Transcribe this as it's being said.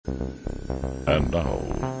And now,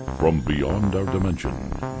 from beyond our dimension,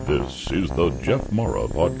 this is the Jeff Mara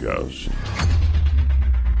Podcast.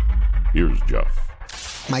 Here's Jeff.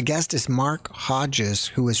 My guest is Mark Hodges,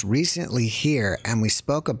 who was recently here, and we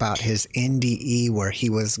spoke about his NDE where he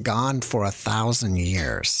was gone for 1,000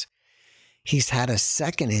 years. He's had a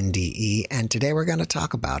second NDE, and today we're going to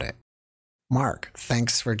talk about it. Mark,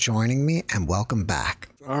 thanks for joining me, and welcome back.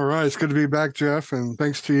 All right. It's good to be back, Jeff, and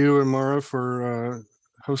thanks to you and Mara for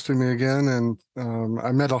hosting me again. And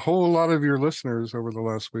I met a whole lot of your listeners over the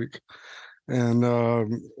last week, and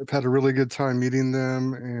I've had a really good time meeting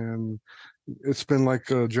them, and it's been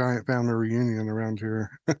like a giant family reunion around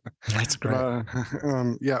here. That's great.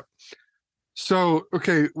 Yeah. So,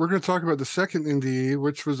 okay, we're going to talk about the second NDE,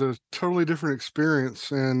 which was a totally different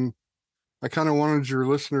experience. And I kind of wanted your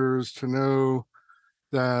listeners to know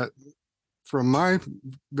that from my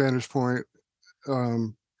vantage point,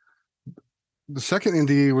 the second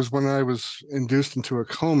NDE was when I was induced into a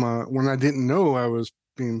coma, when I didn't know I was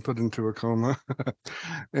being put into a coma.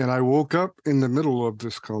 And I woke up in the middle of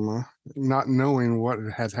this coma, not knowing what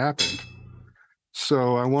had happened.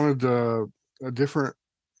 So I wanted a different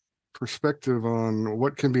perspective on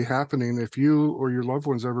what can be happening if you or your loved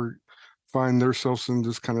ones ever find themselves in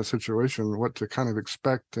this kind of situation, what to kind of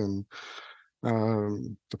expect, and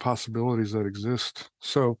the possibilities that exist.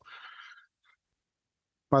 So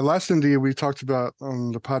my last NDE we talked about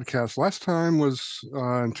on the podcast last time was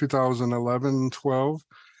in 2011-12.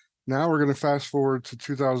 Now we're going to fast forward to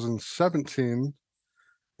 2017.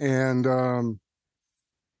 And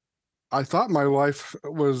I thought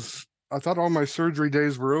all my surgery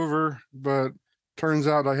days were over, but turns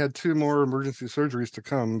out I had 2 more emergency surgeries to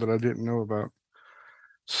come that I didn't know about.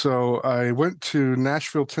 So I went to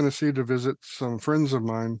Nashville, Tennessee to visit some friends of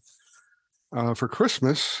mine for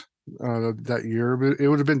Christmas that year. But it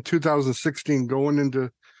would have been 2016 going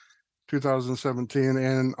into 2017.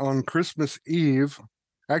 And on Christmas Eve,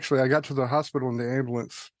 actually, I got to the hospital in the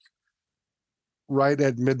ambulance right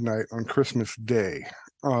at midnight on Christmas Day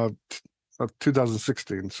of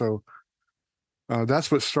 2016. So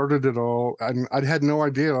that's what started it all. I had no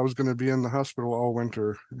idea I was going to be in the hospital all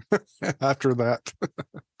winter after that.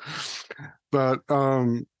 But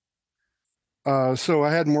so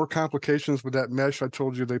I had more complications with that mesh I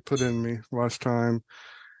told you they put in me last time.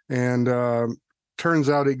 And turns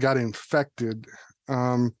out it got infected.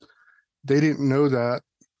 They didn't know that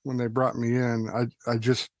when they brought me in. I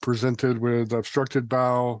just presented with obstructed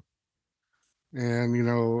bowel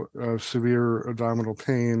and, severe abdominal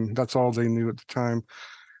pain. That's all they knew at the time.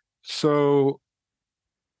 So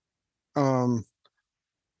a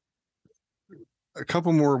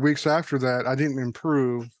couple more weeks after that, I didn't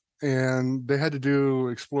improve, and they had to do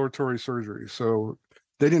exploratory surgery. So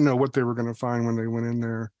they didn't know what they were going to find when they went in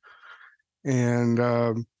there. And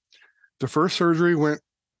the first surgery went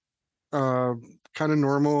kind of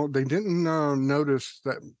normal. They didn't notice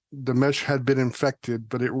that the mesh had been infected,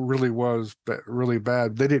 but it really was really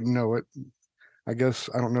bad. They didn't know it. I guess,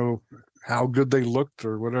 I don't know how good they looked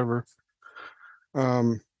or whatever.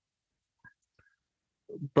 But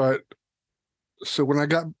so when I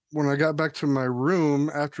got back to my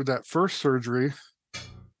room after that first surgery,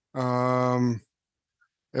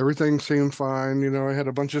 everything seemed fine. I had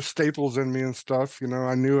a bunch of staples in me and stuff.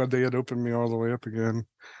 I knew they had opened me all the way up again.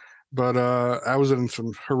 But I was in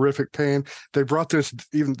some horrific pain. They brought this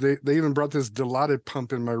they even brought this Dilaudid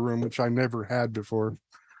pump in my room, which I never had before.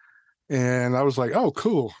 And I was like, "Oh,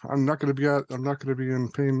 cool! I'm not going to be in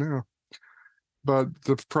pain now." But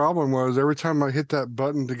the problem was every time I hit that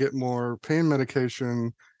button to get more pain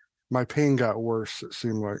medication, my pain got worse. It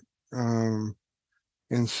seemed like, and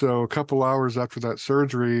so a couple hours after that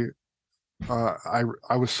surgery, I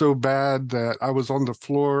was so bad that I was on the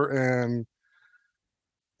floor and.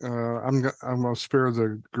 I'm gonna spare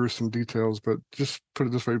the gruesome details, but just put it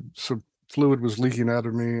this way: some fluid was leaking out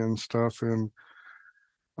of me and stuff, and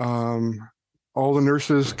all the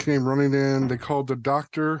nurses came running in. They called the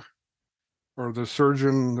doctor or the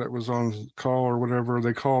surgeon that was on call or whatever.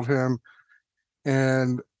 They called him,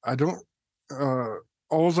 and I don't. All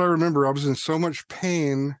I remember, I was in so much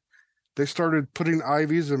pain. They started putting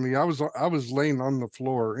IVs in me. I was laying on the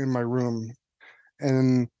floor in my room,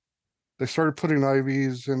 and they started putting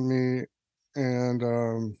IVs in me,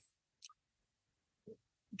 and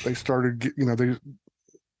they started,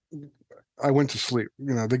 I went to sleep.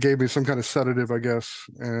 They gave me some kind of sedative, I guess,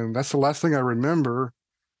 and that's the last thing I remember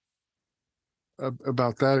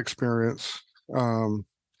about that experience. When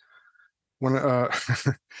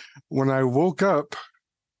when I woke up,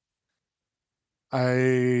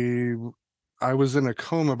 I was in a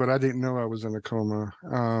coma, but I didn't know I was in a coma.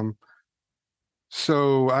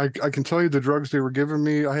 So I can tell you the drugs they were giving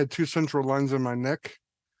me. I had two central lines in my neck,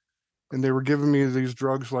 and they were giving me these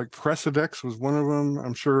drugs like Presidex was one of them.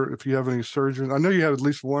 I'm sure if you have any surgeons, I know you have at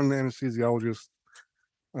least one anesthesiologist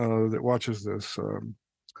that watches this.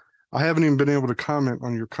 I haven't even been able to comment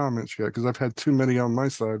on your comments yet because I've had too many on my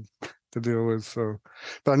side to deal with. So,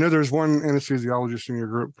 but I know there's one anesthesiologist in your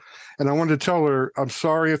group, and I wanted to tell her I'm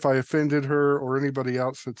sorry if I offended her or anybody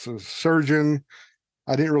else that's a surgeon.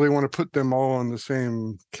 I didn't really want to put them all in the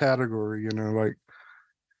same category, like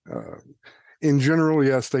uh, in general,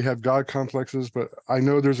 yes, they have God complexes, but I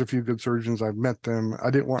know there's a few good surgeons. I've met them. I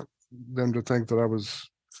didn't want them to think that I was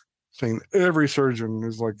saying every surgeon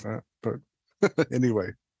is like that. But anyway,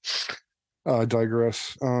 I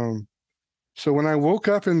digress. So when I woke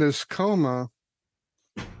up in this coma,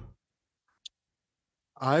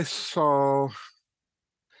 the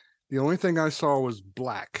only thing I saw was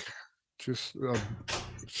black, just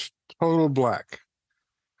total black.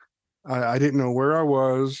 I didn't know where I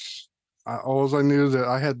was. All I knew that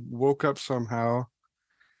I had woke up somehow,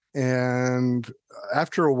 and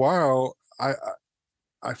after a while, I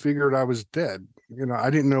figured I was dead.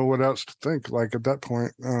 I didn't know what else to think. Like at that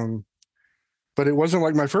point, but it wasn't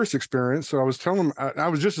like my first experience. So I was telling them I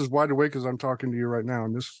was just as wide awake as I'm talking to you right now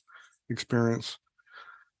in this experience.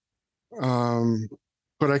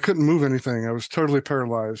 But I couldn't move anything. I was totally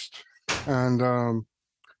paralyzed, and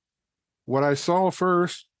what I saw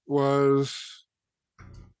first was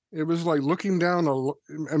it was like looking down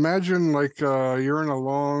imagine like you're in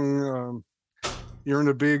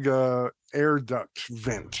a big air duct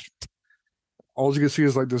vent. All you can see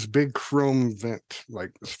is like this big chrome vent,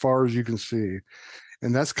 like as far as you can see.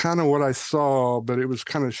 And that's kind of what I saw, but it was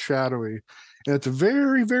kind of shadowy. And at the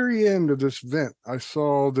very, very end of this vent, I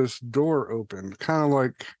saw this door open, kind of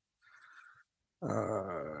like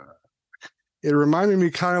it reminded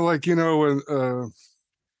me kind of like, when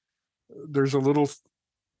there's a little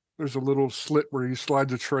slit where you slide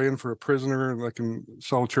the tray in for a prisoner, like in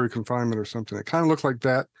solitary confinement or something. It kind of looked like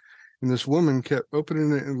that. And this woman kept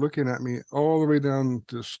opening it and looking at me all the way down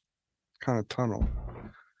this kind of tunnel.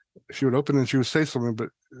 She would open and she would say something, but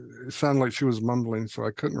it sounded like she was mumbling, so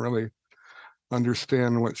I couldn't really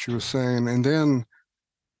understand what she was saying. And then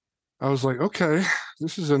I was like, okay,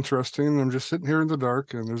 this is interesting. I'm just sitting here in the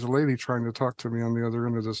dark, and there's a lady trying to talk to me on the other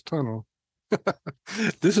end of this tunnel.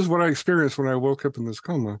 This is what I experienced when I woke up in this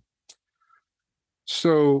coma.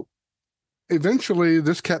 So eventually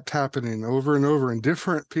this kept happening over and over, and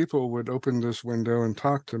different people would open this window and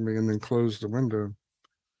talk to me and then close the window.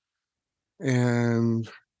 And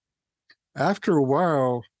after a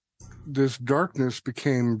while, this darkness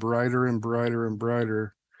became brighter and brighter and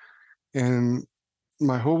brighter. And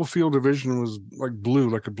my whole field of vision was like blue,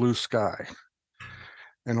 like a blue sky.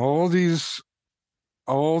 And all these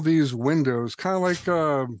windows, kind of like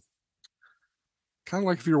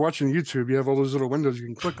if you're watching YouTube, you have all those little windows you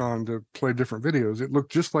can click on to play different videos. It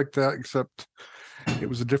looked just like that, except it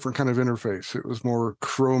was a different kind of interface. It was more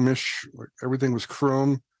chromish, like everything was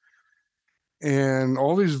chrome. And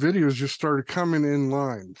all these videos just started coming in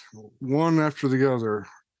line, one after the other.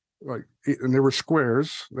 And they were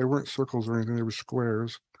squares. They weren't circles or anything, they were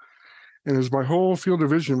squares. And as my whole field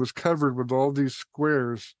of vision was covered with all these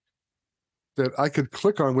squares that I could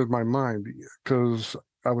click on with my mind, because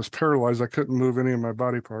I was paralyzed. I couldn't move any of my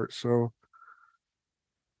body parts. So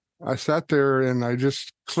I sat there and I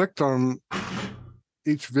just clicked on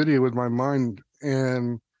each video with my mind.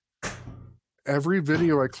 And every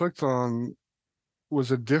video I clicked on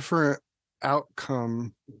was a different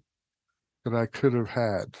outcome that I could have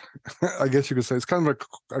had. I guess you could say it's kind of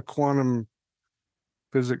a quantum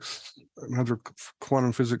physics, another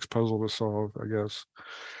quantum physics puzzle to solve, I guess.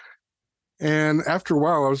 And after a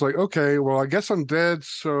while, I was like, okay, well, I guess I'm dead.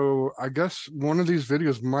 So I guess one of these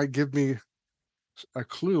videos might give me a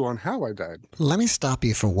clue on how I died. Let me stop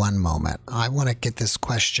you for one moment. I want to get this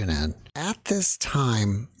question in. At this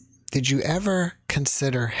time, did you ever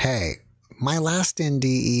consider, hey, my last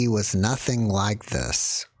NDE was nothing like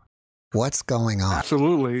this? What's going on?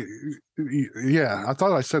 Absolutely. Yeah, I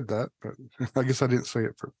thought I said that, but I guess I didn't say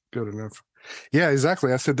it good enough. Yeah,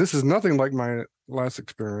 exactly. I said, this is nothing like my last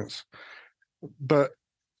experience. But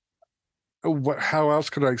how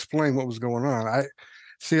else could I explain what was going on? I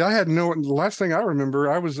had the last thing I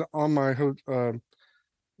remember, I was on my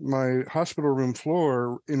hospital room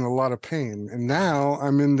floor in a lot of pain. And now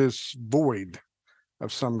I'm in this void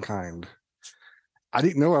of some kind. I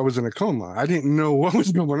didn't know I was in a coma. I didn't know what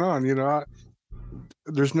was going on.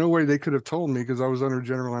 There's no way they could have told me because I was under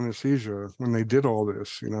general anesthesia when they did all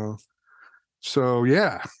this, So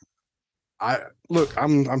yeah,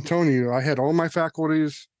 I'm telling you, I had all my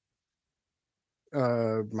faculties.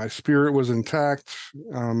 My spirit was intact.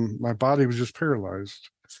 My body was just paralyzed.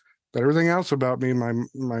 But everything else about me, my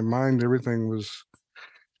mind, everything was.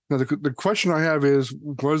 Now the question I have is: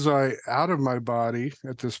 was I out of my body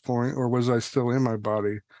at this point, or was I still in my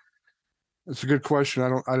body? It's a good question. I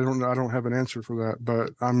don't have an answer for that,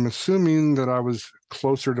 but I'm assuming that I was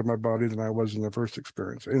closer to my body than I was in the first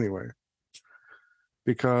experience, anyway,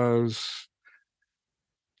 because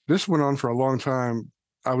this went on for a long time.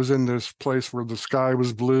 I was in this place where the sky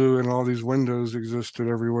was blue and all these windows existed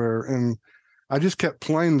everywhere. And I just kept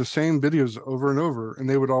playing the same videos over and over, and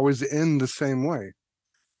they would always end the same way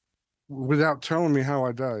without telling me how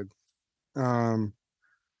I died. And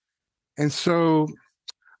so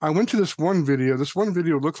I went to this one video. This one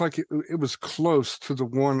video looked like it was close to the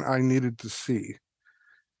one I needed to see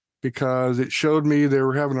because it showed me they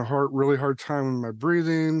were having a really hard time with my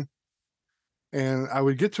breathing. And I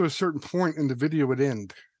would get to a certain point and the video would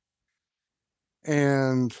end.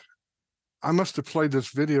 And I must have played this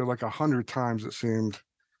video like 100 times, it seemed,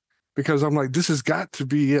 because I'm like, this has got to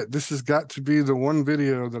be it. This has got to be the one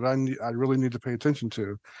video that I really need to pay attention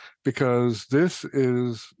to, because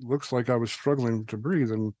looks like I was struggling to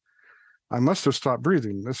breathe and I must have stopped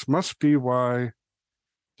breathing. This must be why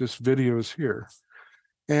this video is here.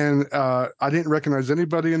 And I didn't recognize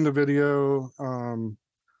anybody in the video.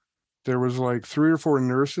 There was like 3 or 4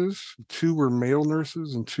 nurses. 2 were male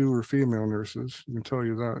nurses and 2 were female nurses. I can tell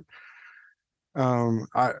you that.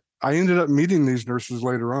 I ended up meeting these nurses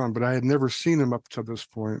later on, but I had never seen them up to this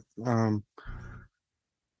point.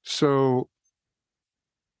 So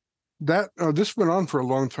that this went on for a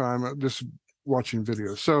long time, just watching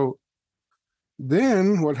videos. So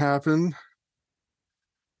then what happened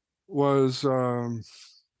was that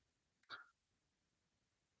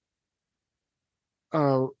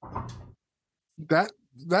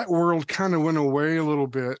world kind of went away a little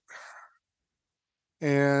bit,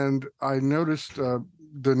 and I noticed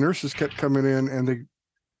the nurses kept coming in, and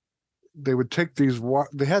they would take they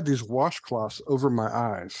had these washcloths over my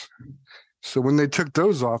eyes, so when they took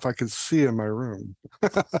those off, I could see in my room.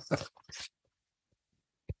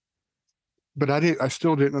 But I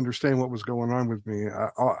still didn't understand what was going on with me.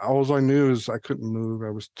 All I knew is I couldn't move.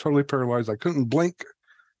 I was totally paralyzed. I couldn't blink,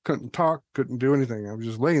 couldn't talk, couldn't do anything. I was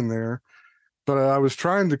just laying there. But I was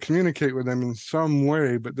trying to communicate with them in some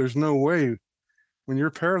way, but there's no way. When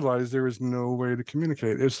you're paralyzed, there is no way to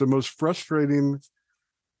communicate. It's the most frustrating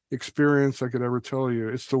experience I could ever tell you.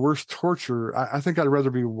 It's the worst torture. I think I'd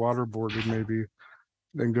rather be waterboarded maybe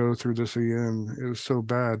than go through this again. It was so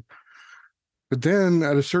bad. But then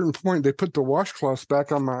at a certain point, they put the washcloths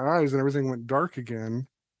back on my eyes and everything went dark again.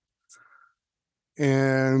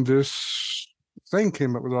 And this thing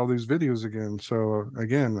came up with all these videos again. So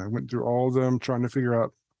again, I went through all of them trying to figure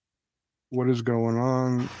out what is going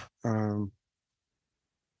on.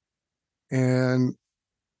 And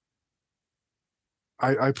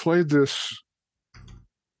I played this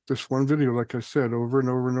one video, like I said, over and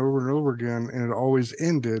over and over and over again, and it always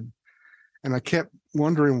ended. And I kept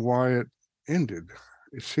wondering why it ended.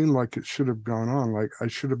 It seemed like it should have gone on. Like I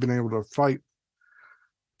should have been able to fight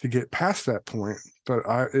to get past that point, but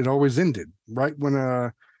it always ended right when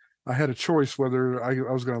I had a choice whether I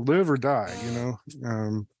was going to live or die,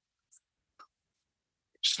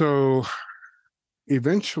 so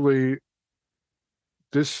eventually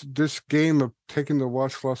this game of taking the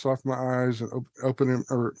washcloths off my eyes and opening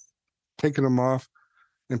or taking them off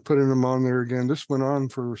and putting them on there again, this went on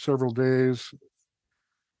for several days,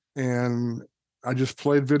 and I just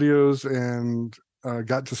played videos and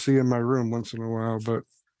got to see in my room once in a while, but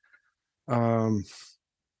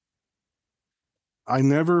I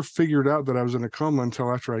never figured out that I was in a coma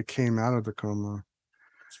until after I came out of the coma.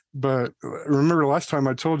 But remember last time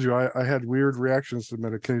I told you I had weird reactions to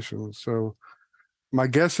medication. So my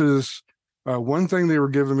guess is one thing they were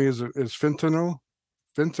giving me is fentanyl.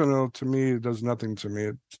 Fentanyl to me does nothing to me.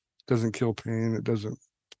 It doesn't kill pain. It doesn't.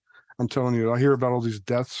 I'm telling you, I hear about all these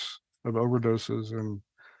deaths of overdoses, and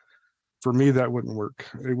for me that wouldn't work.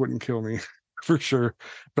 It wouldn't kill me. For sure.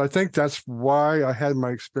 But I think that's why I had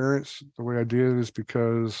my experience the way I did, is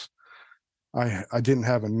because I didn't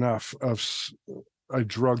have enough of a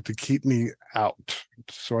drug to keep me out.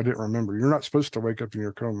 So I didn't remember. You're not supposed to wake up in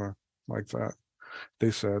your coma like that,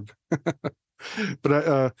 they said.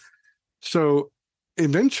 But so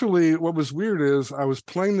eventually what was weird is I was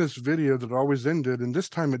playing this video that always ended, and this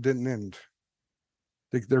time it didn't end.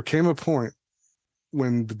 There came a point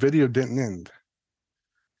when the video didn't end.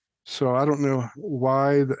 So I don't know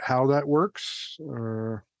how that works,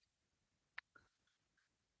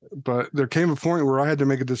 but there came a point where I had to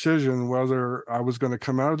make a decision whether I was going to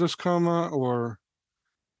come out of this coma or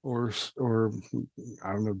or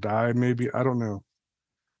I don't know, die maybe. I don't know.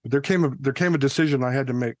 But there came a decision I had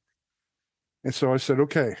to make. And so I said,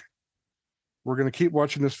 okay, we're going to keep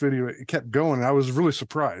watching this video. It kept going. I was really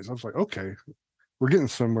surprised. I was like, okay, we're getting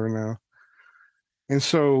somewhere now. And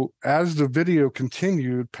so as the video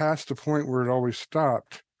continued past the point where it always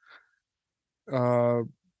stopped,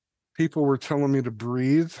 people were telling me to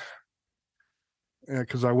breathe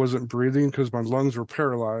because I wasn't breathing because my lungs were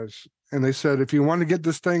paralyzed. And they said, if you want to get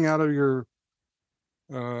this thing out of your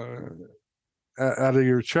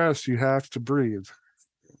chest, you have to breathe.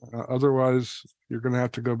 Otherwise, you're going to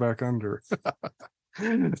have to go back under.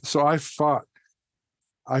 So I fought,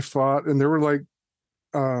 and there were like,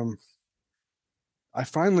 I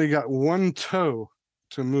finally got one toe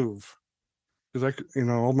to move because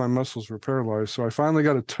all my muscles were paralyzed. So I finally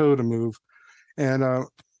got a toe to move. And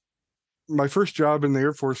my first job in the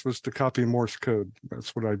Air Force was to copy Morse code.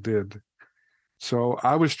 That's what I did. So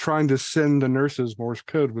I was trying to send the nurses Morse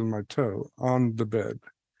code with my toe on the bed,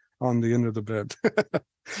 on the end of the bed.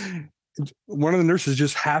 One of the nurses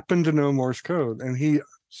just happened to know Morse code, and he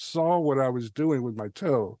saw what I was doing with my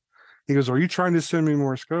toe. He goes, "Are you trying to send me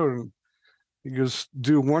Morse code?" And he goes,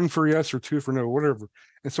 "Do 1 for yes or 2 for no, whatever."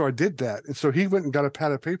 And so I did that. And so he went and got a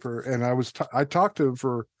pad of paper, and I talked to him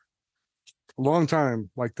for a long time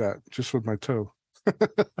like that, just with my toe.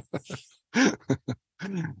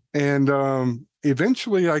 And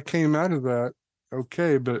eventually I came out of that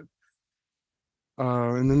okay, but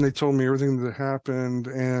and then they told me everything that happened,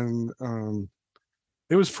 and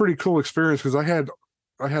it was a pretty cool experience because I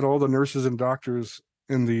had all the nurses and doctors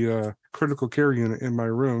in the critical care unit in my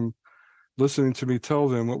room listening to me tell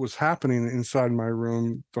them what was happening inside my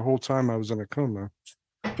room the whole time I was in a coma.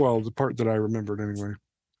 Well, the part that I remembered anyway.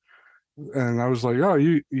 And I was like, "Oh,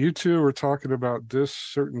 you two are talking about this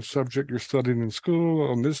certain subject you're studying in school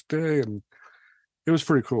on this day," and it was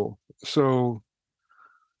pretty cool. So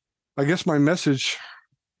I guess my message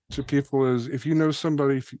to people is, if you know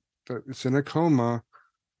somebody that's in a coma,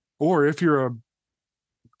 or if you're a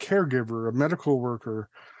caregiver, a medical worker,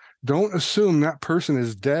 don't assume that person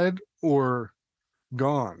is dead or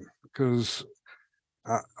gone, because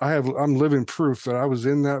I'm living proof that I was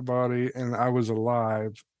in that body and I was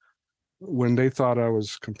alive when they thought I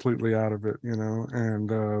was completely out of it,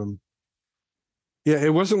 and yeah,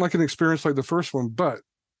 it wasn't like an experience like the first one, but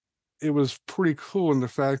it was pretty cool in the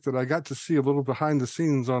fact that I got to see a little behind the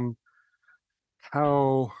scenes on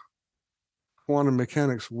how quantum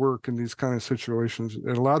mechanics work in these kind of situations.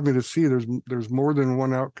 It allowed me to see there's more than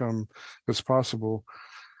one outcome that's possible.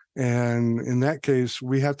 And in that case,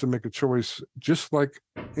 we have to make a choice, just like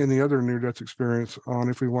any other near-death experience, on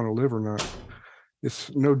if we want to live or not.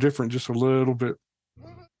 It's no different, just a little bit.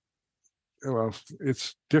 Well,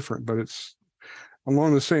 it's different, but it's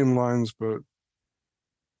along the same lines. But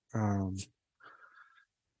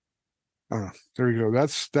there you go.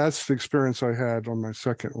 That's the experience I had on my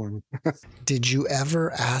second one. Did you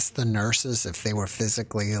ever ask the nurses if they were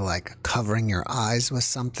physically like covering your eyes with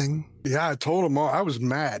something? Yeah, I told them all. I was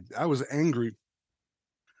mad. I was angry.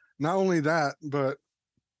 Not only that, but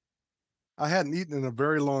I hadn't eaten in a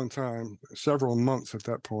very long time, several months at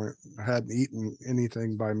that point. I hadn't eaten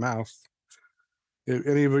anything by mouth. If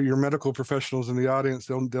any of your medical professionals in the audience,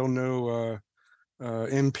 they'll know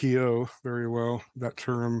NPO very well. That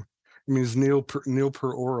term, it means nil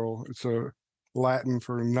per oral. It's a Latin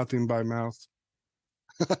for nothing by mouth.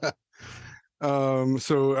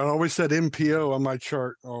 So I always said NPO on my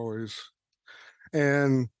chart, always.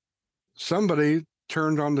 And somebody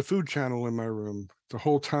turned on the Food Channel in my room the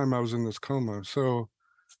whole time I was in this coma. So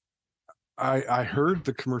I heard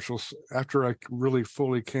the commercials after I really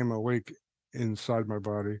fully came awake inside my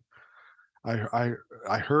body. I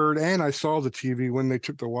heard and I saw the TV when they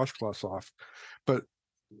took the washcloths off, but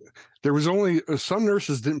there was only some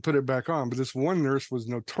nurses didn't put it back on, but this one nurse was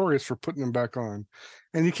notorious for putting them back on.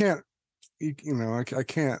 And you can't, I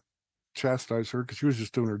can't chastise her because she was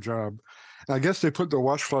just doing her job. And I guess they put the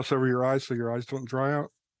washcloths over your eyes so your eyes don't dry out,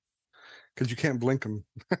 because you can't blink them.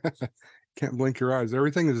 Can't blink your eyes.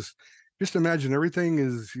 Everything is, just imagine everything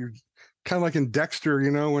is, you're kind of like in Dexter,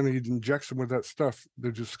 when he injects them with that stuff,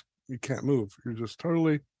 you can't move. You're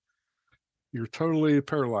totally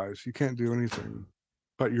paralyzed. You can't do anything,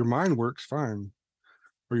 but your mind works fine,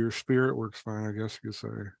 or your spirit works fine, I guess you could say.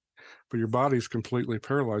 But your body's completely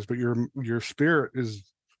paralyzed, but your spirit is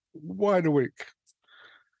wide awake.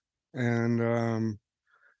 And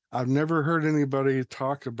I've never heard anybody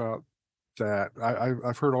talk about that.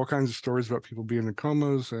 I've heard all kinds of stories about people being in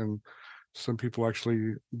comas, and some people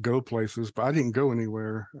actually go places, but I didn't go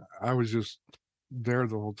anywhere. I was just there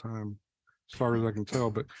the whole time. as far as I can tell.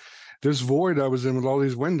 But this void I was in with all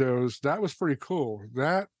these windows, that was pretty cool.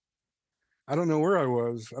 That, I don't know where I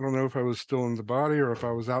was. I don't know if I was still in the body or if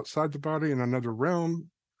I was outside the body in another realm.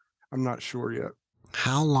 I'm not sure yet.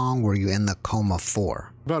 How long were you in the coma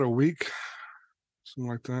for? About a week, something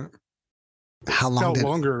like that. How long Felt did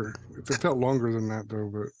longer. It felt longer than that though,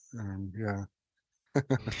 but yeah.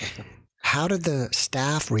 How did the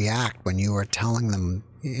staff react when you were telling them,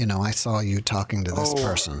 I saw you talking to this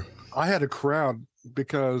person? I had a crowd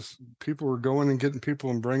because people were going and getting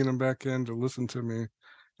people and bringing them back in to listen to me.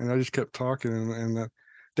 And I just kept talking and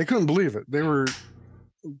they couldn't believe it. They were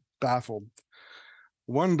baffled.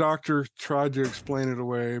 One doctor tried to explain it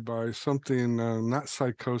away by something, not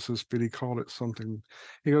psychosis, but he called it something.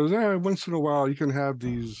 He goes, once in a while you can have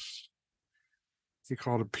these, he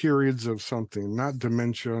called it periods of something, not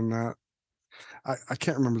dementia, not, I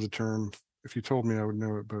can't remember the term. If you told me, I would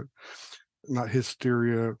know it, but not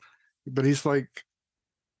hysteria. But he's like,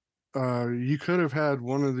 you could have had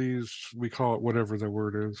one of these, we call it whatever the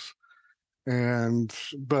word is.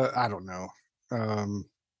 But I don't know.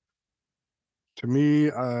 To me,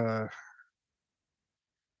 I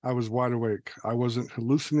was wide awake. I wasn't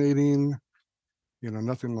hallucinating,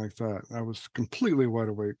 nothing like that. I was completely wide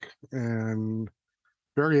awake and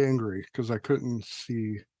very angry because I couldn't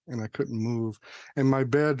see and I couldn't move. And my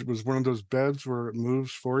bed was one of those beds where it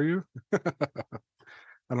moves for you.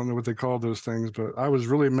 I don't know what they call those things, but I was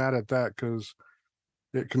really mad at that because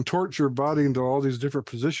it contorts your body into all these different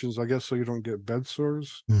positions, I guess, so you don't get bed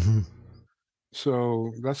sores. Mm-hmm.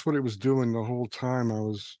 So that's what it was doing the whole time I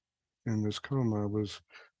was in this coma.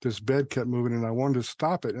 This bed kept moving and I wanted to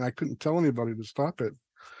stop it and I couldn't tell anybody to stop it.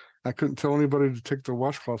 I couldn't tell anybody to take the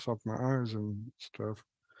washcloths off my eyes and stuff.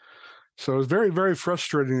 So it was very, very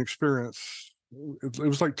frustrating experience. It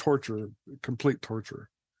was like torture, complete torture.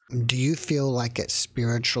 Do you feel like it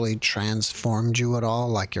spiritually transformed you at all,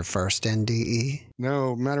 like your first NDE?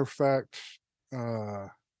 No, matter of fact,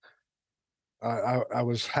 I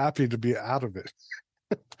was happy to be out of it.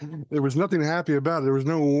 There was nothing happy about it. There was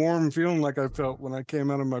no warm feeling like I felt when I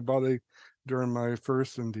came out of my body during my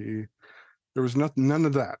first NDE. There was none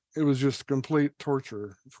of that. It was just complete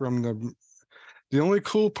torture. The only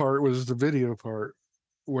cool part was the video part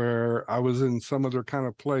where I was in some other kind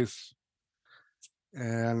of place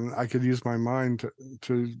and I could use my mind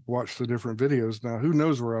to watch the different videos. Now, who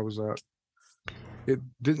knows where I was at? It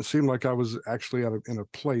didn't seem like I was actually in a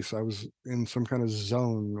place. I was in some kind of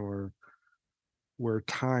zone or where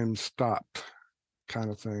time stopped kind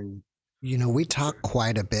of thing. We talk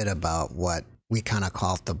quite a bit about what we kind of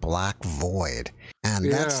call the black void. And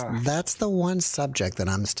that's the one subject that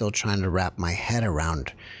I'm still trying to wrap my head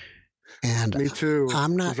around. And me too.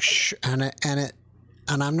 I'm not sure,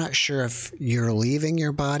 and I'm not sure if you're leaving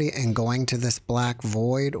your body and going to this black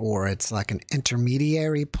void, or it's like an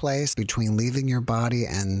intermediary place between leaving your body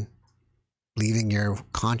and leaving your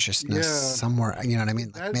consciousness somewhere. You know what I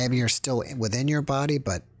mean? Like maybe you're still within your body,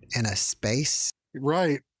 but in a space.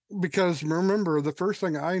 Right. Because remember, the first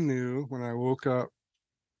thing I knew when I woke up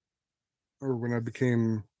or when I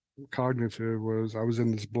became cognitive was I was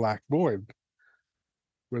in this black void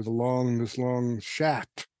with this long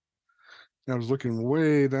shaft. And I was looking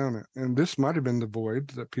way down it. And this might have been the void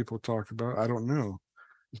that people talked about. I don't know.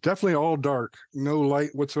 It's definitely all dark, no light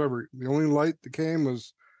whatsoever. The only light that came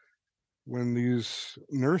was when these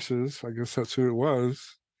nurses, I guess that's who it was,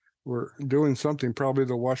 were doing something, probably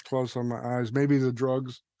the washcloths on my eyes. Maybe the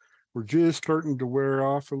drugs were just starting to wear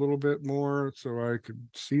off a little bit more so I could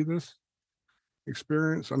see this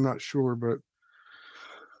experience. I'm not sure, but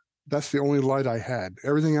that's the only light I had.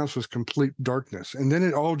 Everything else was complete darkness. And then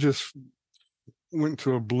it all just went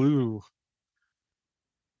to a blue.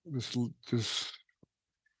 This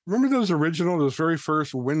remember those very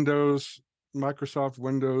first Microsoft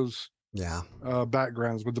Windows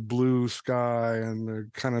backgrounds with the blue sky and the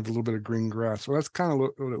kind of a little bit of green grass. So that's kind of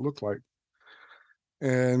what it looked like.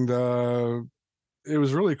 And it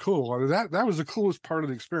was really cool. That was the coolest part of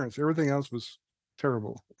the experience. Everything else was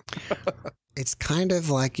terrible. It's kind of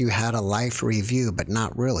like you had a life review, but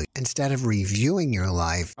not really. Instead of reviewing your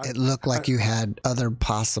life, it looked like you had other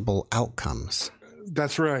possible outcomes.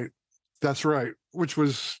 That's right. Which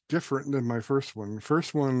was different than my first one. The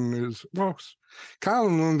first one is, kind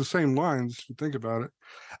of along the same lines, if you think about it.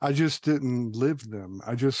 I just didn't live them.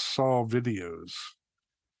 I just saw videos.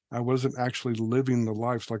 I wasn't actually living the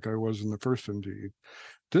lives like I was in the first NDE.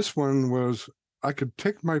 This one was, I could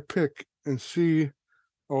take my pick and see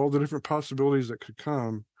all the different possibilities that could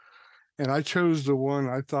come. And I chose the one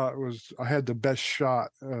I thought I had the best shot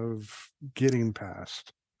of getting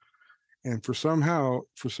past. And for some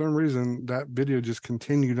reason, that video just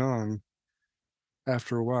continued on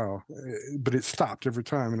after a while, but it stopped every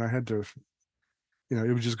time, and I had to, it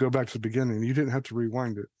would just go back to the beginning. You didn't have to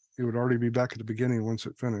rewind it. It would already be back at the beginning once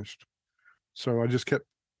it finished. So I just kept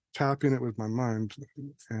tapping it with my mind,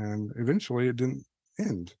 and eventually it didn't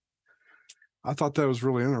end. I thought that was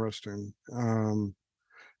really interesting.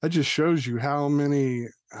 That just shows you how many,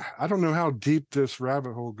 I don't know how deep this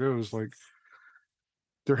rabbit hole goes. Like,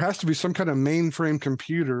 there has to be some kind of mainframe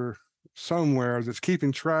computer somewhere that's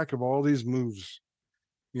keeping track of all these moves,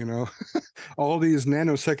 all these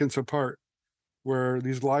nanoseconds apart, where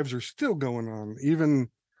these lives are still going on, even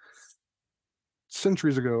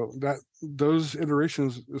centuries ago. That those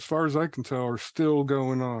iterations, as far as I can tell, are still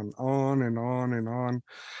going on and on and on.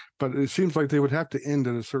 But it seems like they would have to end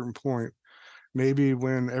at a certain point. Maybe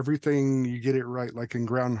when everything, you get it right, like in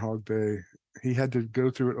Groundhog Day, he had to go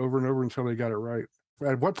through it over and over until they got it right.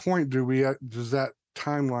 At what point does that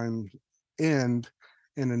timeline end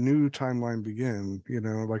and a new timeline begin,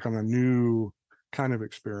 like on a new kind of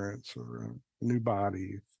experience or a new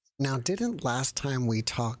body? Now, didn't last time we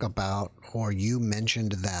talk about, or you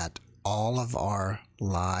mentioned that all of our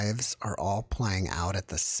lives are all playing out at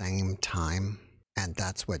the same time? And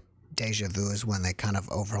that's what deja vu is, when they kind of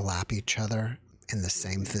overlap each other in the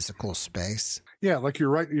same physical space? Yeah, like you're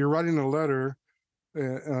writing a letter.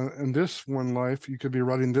 In this one life, you could be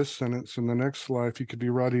writing this sentence. In the next life, you could be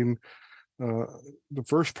writing the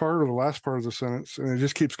first part or the last part of the sentence, and it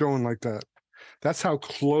just keeps going like that. That's how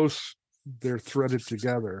close they're threaded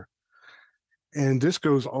together. And this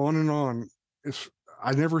goes on and on.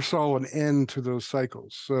 I never saw an end to those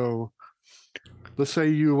cycles. So let's say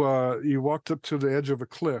you walked up to the edge of a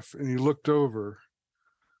cliff and you looked over.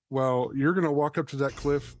 Well, you're going to walk up to that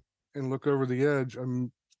cliff and look over the edge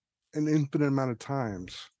an infinite amount of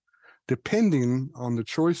times, depending on the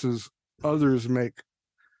choices others make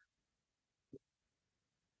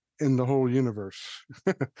in the whole universe.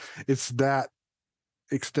 It's that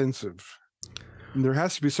extensive. And there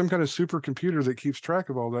has to be some kind of supercomputer that keeps track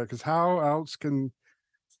of all that, because how else can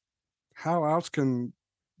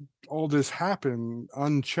all this happen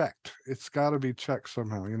unchecked? It's got to be checked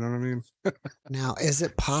somehow. You know what I mean? Now, is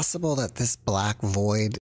it possible that this black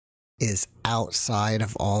void is outside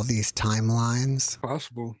of all these timelines?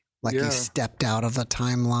 Possible. Like, you stepped out of the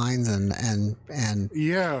timelines and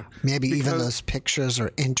yeah, maybe even those pictures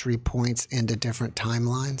are entry points into different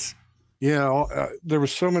timelines? Yeah, there were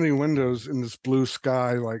so many windows in this blue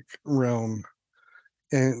sky like realm,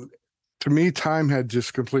 and to me, time had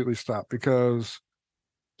just completely stopped, because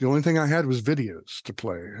the only thing I had was videos to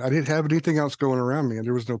play. I didn't have anything else going around me, and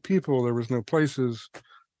there was no people, there was no places.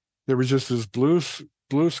 There was just this blue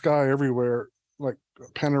sky everywhere, like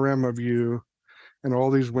a panorama view, and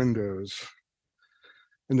all these windows.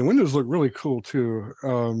 And the windows look really cool too.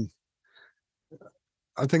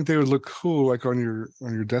 I think they would look cool like on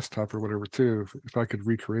your desktop or whatever too, if I could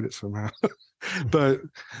recreate it somehow. But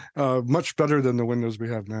much better than the windows we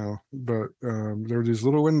have now. But there were these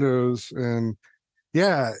little windows, and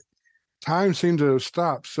yeah, time seemed to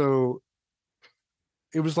stop. So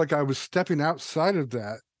it was like I was stepping outside of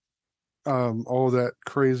that, all that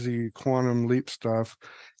crazy quantum leap stuff,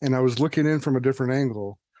 and I was looking in from a different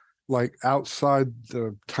angle, like outside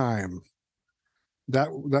the time. That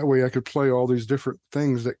way I could play all these different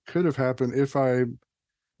things that could have happened if I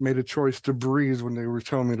made a choice to breathe when they were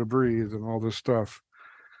telling me to breathe and all this stuff.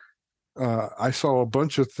 I saw a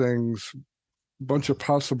bunch of things, bunch of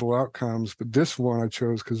possible outcomes, but this one I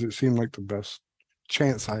chose because it seemed like the best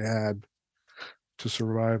chance I had to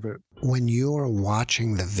survive it. When you were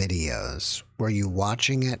watching the videos, were you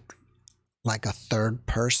watching it like a third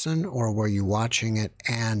person, or were you watching it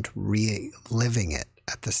and reliving it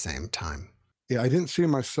at the same time? Yeah, I didn't see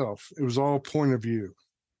myself. It was all point of view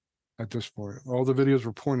at this point. All the videos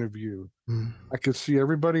were point of view. Mm. I could see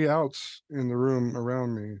everybody else in the room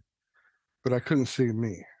around me, but I couldn't see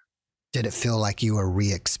me. Did it feel like you were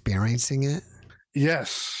re-experiencing it?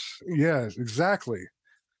 Yes, exactly.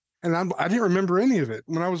 And I didn't remember any of it.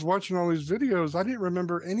 When I was watching all these videos, I didn't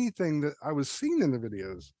remember anything that I was seeing in the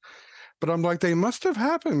videos. But I'm like, they must have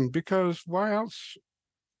happened, because why else?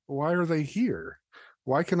 Why are they here?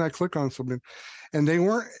 Why can I click on something? And they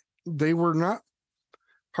were not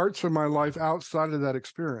parts of my life outside of that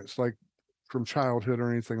experience, like from childhood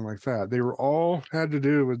or anything like that. They were all had to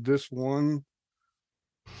do with this one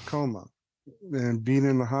coma and being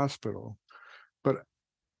in the hospital. But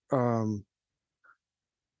a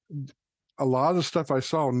lot of the stuff I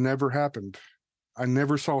saw never happened. I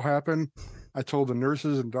never saw happen. I told the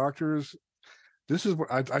nurses and doctors, this is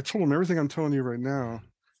what I told them everything I'm telling you right now.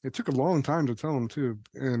 It took a long time to tell them too.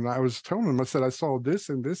 And I was telling them, I said, I saw this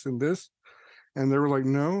and this and this. And they were like,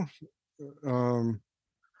 no,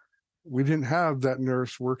 we didn't have that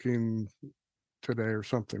nurse working today or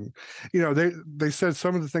something. You know, they said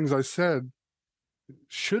some of the things I said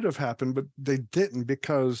should have happened, but they didn't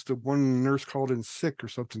because the one nurse called in sick or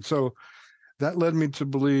something. So that led me to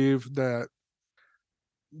believe that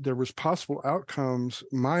there was possible outcomes.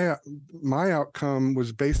 My outcome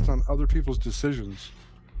was based on other people's decisions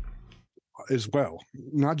as well,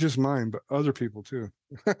 not just mine, but other people too.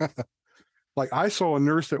 Like I saw a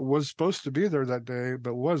nurse that was supposed to be there that day,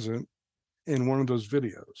 but wasn't in one of those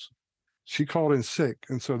videos. She called in sick,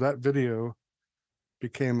 and so that video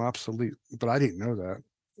became obsolete. But I didn't know that.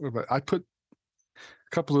 But I put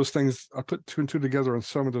a couple of those things, I put two and two together on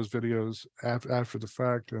some of those videos after the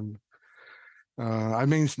fact, and I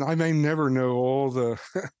may never know all the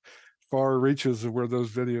far reaches of where those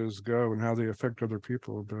videos go and how they affect other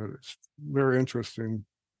people, but it's very interesting.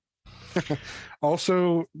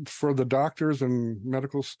 Also, for the doctors and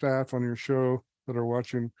medical staff on your show that are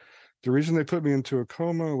watching, the reason they put me into a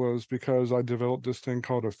coma was because I developed this thing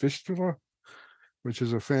called a fistula, which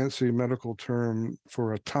is a fancy medical term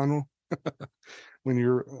for a tunnel.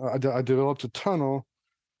 When I developed a tunnel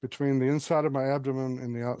between the inside of my abdomen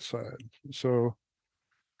and the outside. So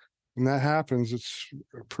when that happens, it's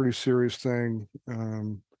a pretty serious thing.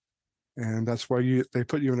 And that's why they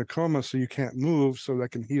put you in a coma so you can't move so that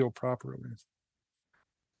can heal properly.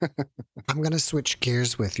 I'm going to switch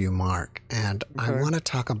gears with you, Mark, and I Okay. want to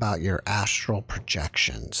talk about your astral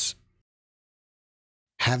projections.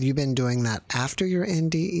 Have you been doing that after your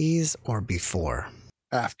NDEs or before?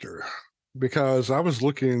 After, because I was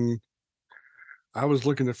looking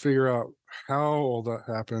to figure out how all that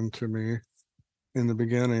happened to me in the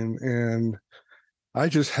beginning, and I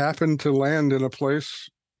just happened to land in a place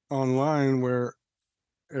online where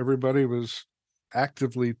everybody was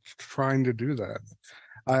actively trying to do that.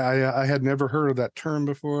 I had never heard of that term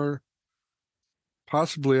before.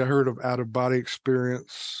 Possibly I heard of out of body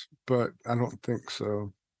experience, but I don't think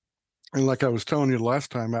so. And like I was telling you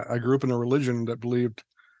last time, I grew up in a religion that believed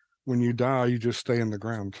when you die, you just stay in the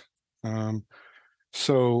ground.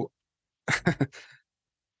 So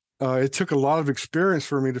it took a lot of experience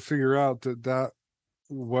for me to figure out that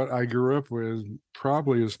what I grew up with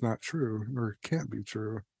probably is not true or can't be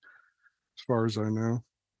true, as far as I know.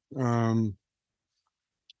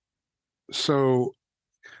 So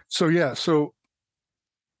yeah,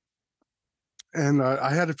 and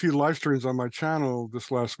I had a few live streams on my channel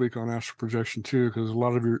this last week on astral projection too, because a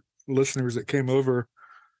lot of your listeners that came over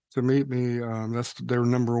to meet me, that's their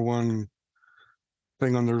number one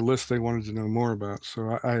thing on their list they wanted to know more about.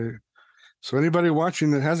 So so anybody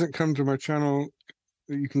watching that hasn't come to my channel,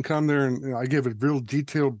 you can come there, and I give a real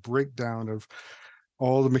detailed breakdown of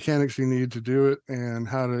all the mechanics you need to do it and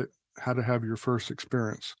how to have your first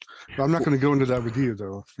experience. But I'm not going to go into that with you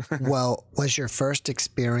though. Well, was your first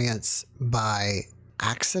experience by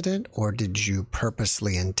accident or did you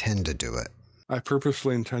purposely intend to do it? I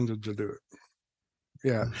purposely intended to do it.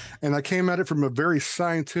 Yeah. And I came at it from a very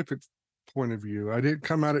scientific point of view. I didn't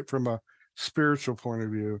come at it from a spiritual point of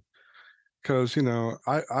view. Because, you know,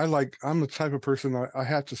 I'm the type of person I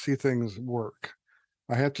have to see things work.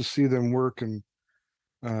 I have to see them work, and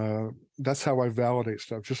that's how I validate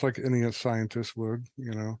stuff, just like any scientist would,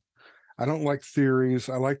 you know. I don't like theories.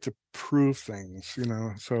 I like to prove things, you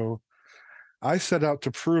know. So I set out to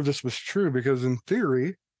prove this was true because in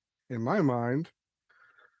theory, in my mind,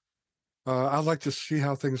 I like to see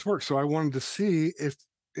how things work. So I wanted to see if,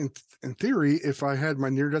 in theory, if I had my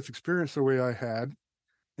near-death experience the way I had,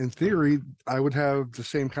 in theory, I would have the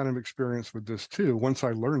same kind of experience with this too, once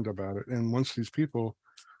I learned about it. And once these people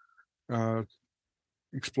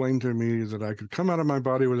explained to me that I could come out of my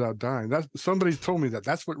body without dying. Somebody told me that.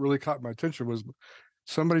 That's what really caught my attention. Was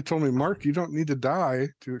somebody told me, Mark, you don't need to die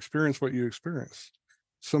to experience what you experience.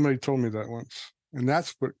 Somebody told me that once. And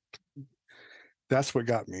that's what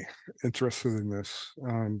got me interested in this.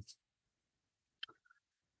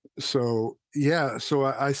 So yeah, so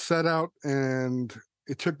I set out, and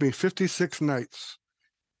it took me 56 nights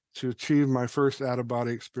to achieve my first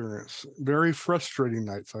out-of-body experience. Very frustrating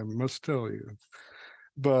nights, I must tell you.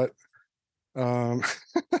 But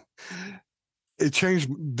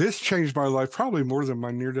this changed my life probably more than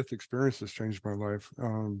my near-death experiences changed my life,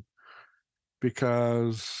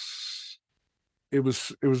 because it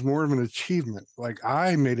was more of an achievement. Like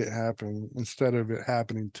I made it happen instead of it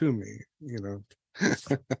happening to me, you know. Does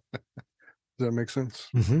that make sense?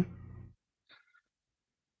 Mm-hmm.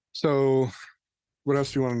 So what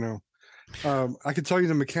else do you want to know? I could tell you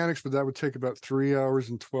the mechanics, but that would take about 3 hours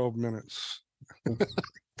and 12 minutes.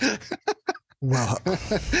 Well,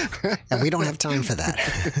 and we don't have time for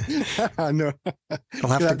that. I know.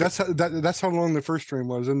 We'll have Yeah, to. that's how long the first stream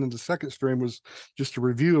was, and then the second stream was just a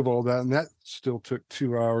review of all that, and that still took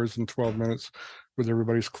 2 hours and 12 minutes with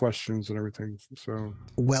everybody's questions and everything. So,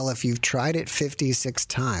 Well, if you've tried it 56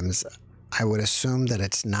 times, I would assume that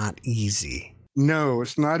it's not easy. no,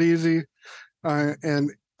 it's not easy,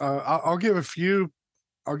 and I'll give a few.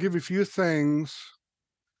 I'll give a few things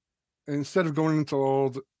instead of going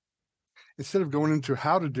into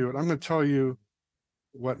how to do it. I'm going to tell you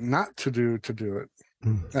what not to do to it.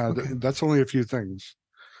 Okay. That's only a few things.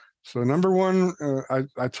 So number one,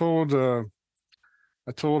 I told all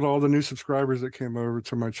the new subscribers that came over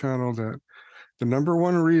to my channel that the number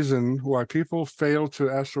one reason why people fail to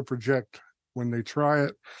astral project when they try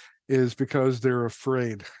it is because they're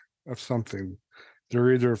afraid of something.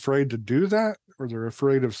 They're either afraid to do that or they're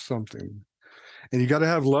afraid of something. And you got to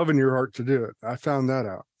have love in your heart to do it. I found that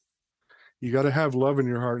out. You got to have love in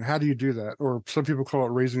your heart. And how do you do that? Or some people call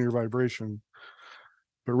it raising your vibration.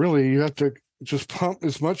 But really, you have to just pump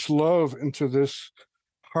as much love into this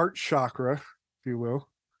heart chakra, if you will.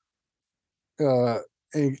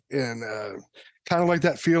 And kind of like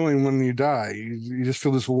that feeling when you die. You just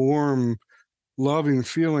feel this warm, loving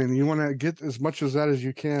feeling. You want to get as much of that as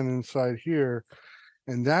you can inside here.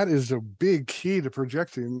 And that is a big key to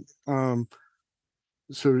projecting.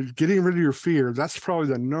 So getting rid of your fear, that's probably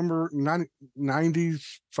the number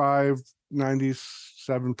 95,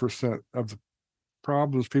 97% of the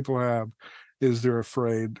problems people have is they're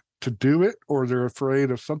afraid to do it, or they're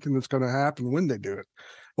afraid of something that's going to happen when they do it.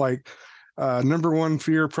 Like number one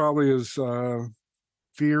fear probably is the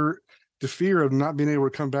fear of not being able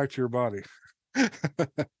to come back to your body.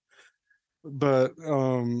 But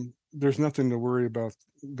there's nothing to worry about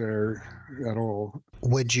there at all.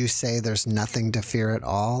 Would you say there's nothing to fear at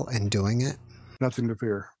all in doing it? Nothing to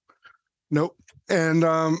fear. Nope. And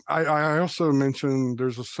I also mentioned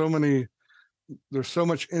there's so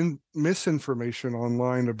much misinformation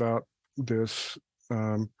online about this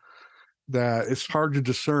that it's hard to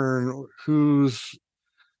discern who's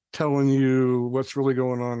telling you what's really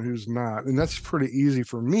going on and who's not. And that's pretty easy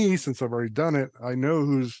for me since I've already done it. I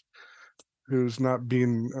know who's not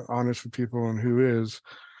being honest with people and who is.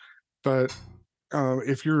 But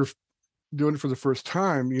if you're doing it for the first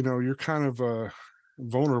time, you're kind of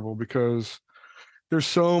vulnerable because there's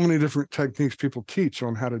so many different techniques people teach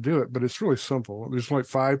on how to do it, but it's really simple. There's like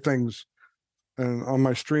 5 things. And on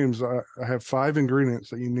my streams, I have 5 ingredients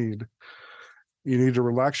that you need. You need to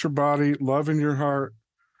relax your body, love in your heart,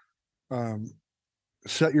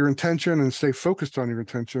 set your intention and stay focused on your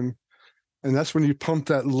intention. And that's when you pump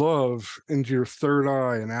that love into your third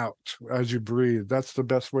eye and out as you breathe. That's the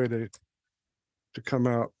best way to come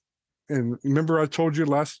out. And remember, I told you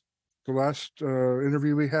the last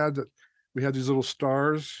interview we had that we had these little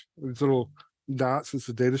stars, these little dots. It's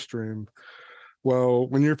a data stream. Well,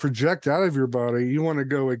 when you project out of your body, you want to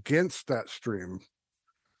go against that stream.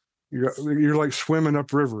 You're like swimming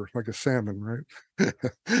upriver, like a salmon, right?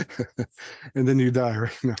 And then you die,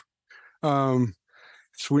 right? No.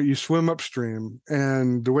 So you swim upstream,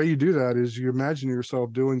 and the way you do that is you imagine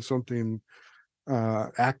yourself doing something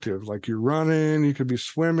active, like you're running, you could be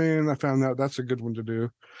swimming. I found out that's a good one to do.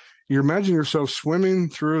 You imagine yourself swimming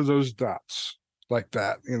through those dots like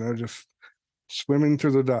that, just swimming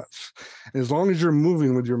through the dots. As long as you're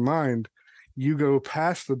moving with your mind, you go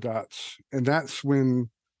past the dots, and that's when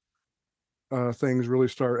things really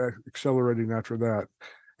start accelerating after that.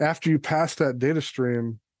 After you pass that data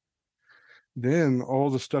stream, then all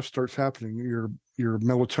the stuff starts happening. Your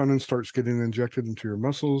melatonin starts getting injected into your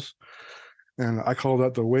muscles. And I call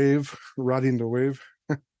that the wave, riding the wave,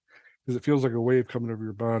 because it feels like a wave coming over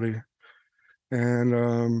your body.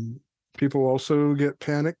 And people also get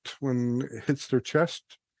panicked when it hits their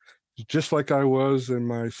chest, just like I was in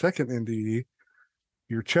my second NDE.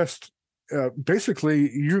 Your chest,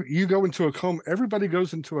 basically, you go into a coma. Everybody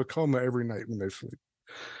goes into a coma every night when they sleep.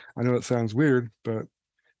 I know it sounds weird, but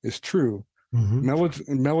it's true. Mm-hmm.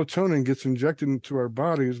 Melatonin gets injected into our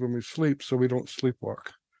bodies when we sleep, so we don't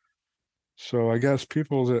sleepwalk. So I guess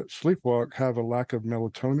people that sleepwalk have a lack of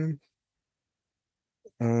melatonin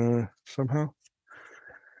somehow.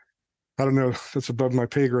 I don't know. That's above my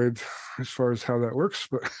pay grade as far as how that works,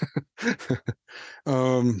 but but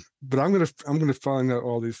I'm gonna find out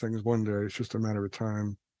all these things one day. It's just a matter of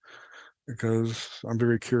time because I'm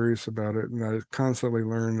very curious about it, and I constantly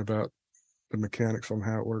learn about the mechanics on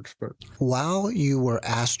how it works. But while you were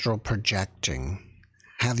astral projecting,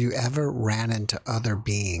 have you ever ran into other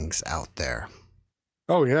beings out there?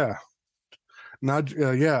 Oh yeah,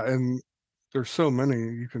 yeah, and there's so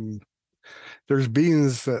many. There's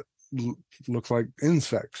beings that look like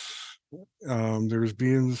insects. There's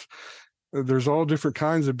beings. There's all different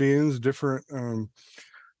kinds of beings. Different.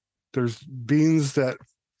 There's beings that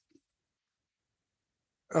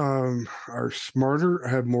are smarter,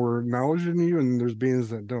 have more knowledge than you, and there's beings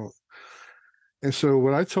that don't. And so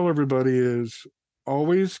what I tell everybody is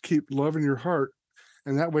always keep love in your heart,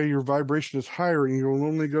 and that way your vibration is higher, and you'll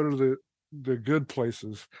only go to the good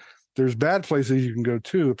places. There's bad places you can go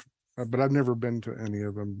to, but I've never been to any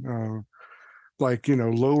of them. Like,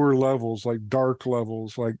 lower levels, like dark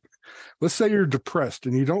levels. Like, let's say you're depressed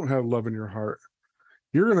and you don't have love in your heart.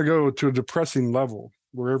 You're going to go to a depressing level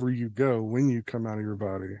wherever you go when you come out of your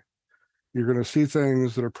body. You're going to see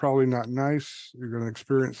things that are probably not nice. You're going to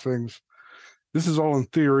experience things. This is all in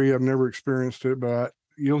theory. I've never experienced it, but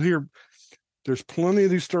you'll hear there's plenty of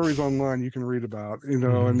these stories online you can read about,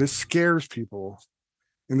 and this scares people.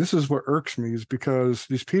 And this is what irks me, is because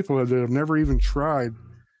these people that have never even tried,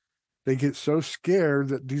 they get so scared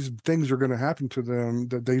that these things are going to happen to them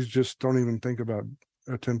that they just don't even think about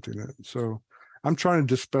attempting it. So I'm trying to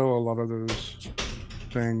dispel a lot of those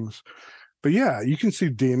things. But yeah, you can see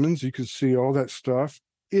demons, you can see all that stuff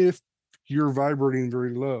if you're vibrating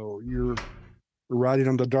very low. You're riding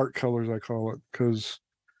on the dark colors, I call it, because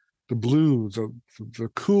the blues, the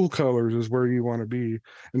cool colors is where you want to be.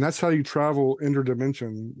 And that's how you travel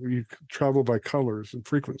interdimension. You travel by colors and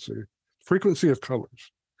frequency of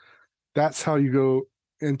colors. That's how you go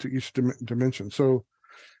into each dimension. So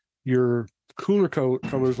your cooler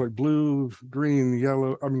colors like blue, green,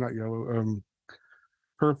 yellow, not yellow,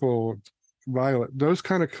 purple, violet, those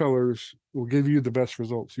kind of colors will give you the best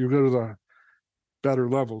results. You go to the better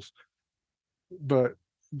levels. But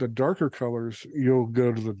the darker colors, you'll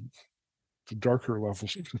go to the darker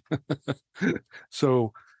levels.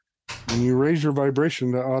 So when you raise your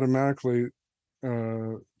vibration, that automatically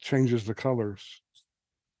changes the colors.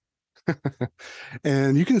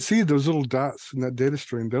 And you can see those little dots in that data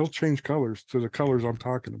stream. They'll change colors to the colors I'm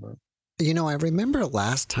talking about. I remember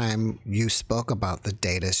last time you spoke about the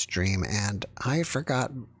data stream, and I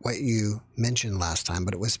forgot what you mentioned last time,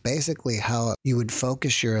 but it was basically how you would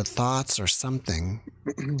focus your thoughts or something,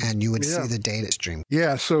 and you would see the data stream.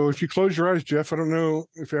 Yeah, so if you close your eyes, Jeff, I don't know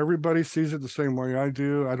if everybody sees it the same way I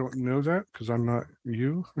do. I don't know that because I'm not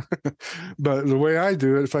you. But the way I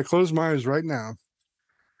do it, if I close my eyes right now,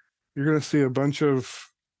 you're going to see a bunch of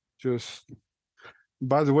just...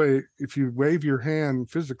 By the way, if you wave your hand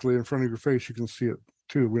physically in front of your face, you can see it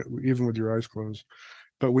too, even with your eyes closed.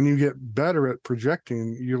 But when you get better at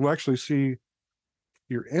projecting, you'll actually see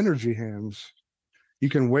your energy hands. You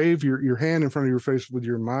can wave your hand in front of your face with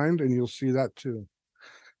your mind, and you'll see that too.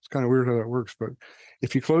 It's kind of weird how that works. But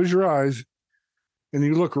if you close your eyes and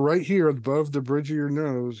you look right here above the bridge of your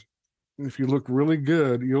nose, and if you look really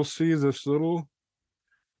good, you'll see this little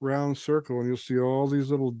round circle, and you'll see all these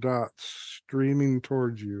little dots streaming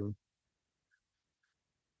towards you.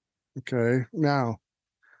 Okay, now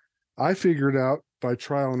I figured out by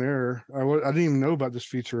trial and error. I didn't even know about this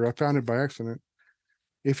feature. I found it by accident.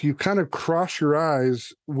 If you kind of cross your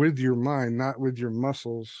eyes with your mind, not with your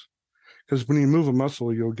muscles, because when you move a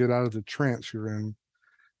muscle, you'll get out of the trance you're in.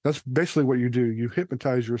 That's basically what you do. You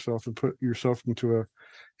hypnotize yourself and put yourself into a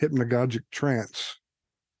hypnagogic trance.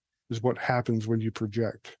 Is what happens when you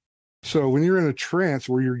project. So when you're in a trance,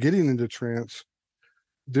 where you're getting into trance,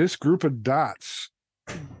 this group of dots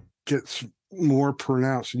gets more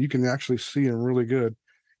pronounced, and you can actually see them really good.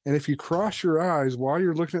 And if you cross your eyes while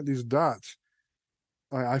you're looking at these dots,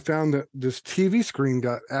 I found that this TV screen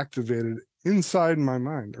got activated inside my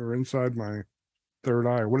mind, or inside my third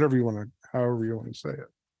eye, or however you want to say it.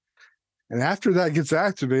 And after that gets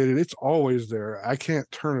activated, it's always there. I can't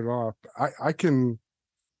turn it off. I can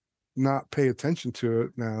not pay attention to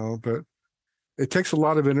it now, but it takes a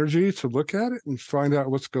lot of energy to look at it and find out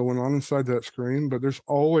what's going on inside that screen. But there's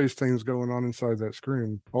always things going on inside that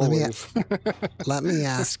screen. Always. Let me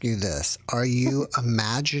ask you this. Are you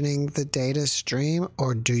imagining the data stream,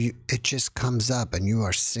 or it just comes up and you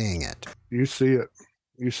are seeing it? You see it.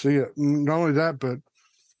 You see it. Not only that, but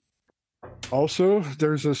also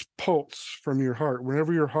there's this pulse from your heart.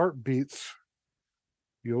 Whenever your heart beats,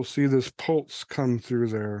 you'll see this pulse come through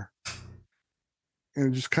there.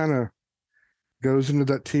 And it just kind of goes into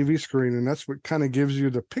that TV screen, and that's what kind of gives you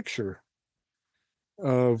the picture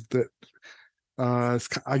of that.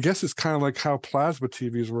 I guess it's kind of like how plasma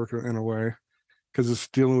TVs work in a way, because it's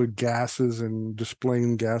dealing with gases and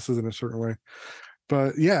displaying gases in a certain way.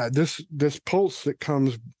 But yeah, this pulse that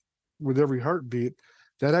comes with every heartbeat,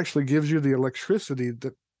 that actually gives you the electricity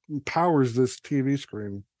that powers this TV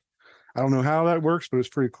screen. I don't know how that works, but it's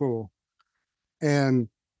pretty cool. And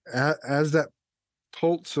as that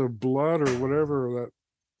pulse of blood or whatever that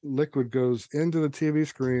liquid goes into the TV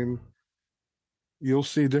screen, you'll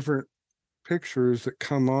see different pictures that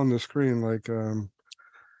come on the screen. Like the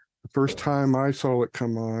first time I saw it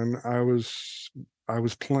come on, I was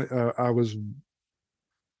playing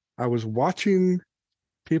I was watching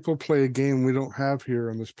people play a game we don't have here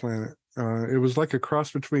on this planet. It was like a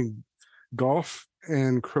cross between golf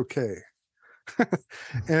and croquet.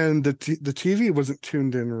 And the TV wasn't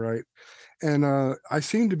tuned in right. And I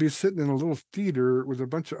seemed to be sitting in a little theater with a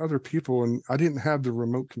bunch of other people, and I didn't have the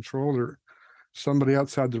remote control, or somebody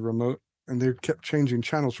outside the remote, and they kept changing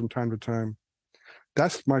channels from time to time.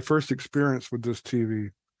 That's my first experience with this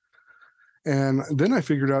TV. And then I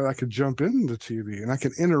figured out I could jump in the TV and I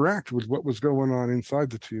could interact with what was going on inside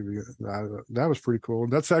the TV. That was pretty cool.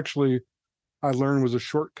 That's actually, I learned, was a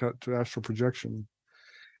shortcut to astral projection.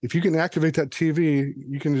 If you can activate that TV,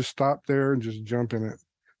 you can just stop there and just jump in it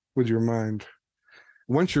with your mind.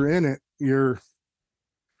 Once you're in it, you're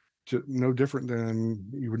no different than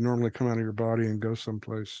you would normally come out of your body and go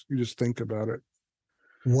someplace. You just think about it.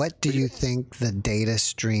 What do you think the data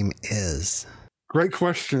stream is? Great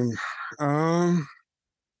question.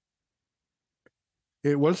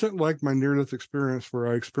 It wasn't like my near-death experience where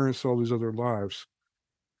I experienced all these other lives,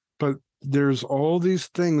 but there's all these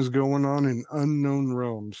things going on in unknown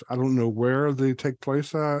realms. I don't know where they take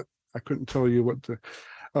place at. I couldn't tell you what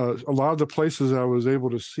a lot of the places I was able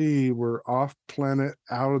to see were off planet,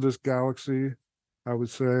 out of this galaxy, I would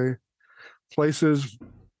say. Places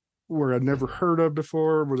where I'd never heard of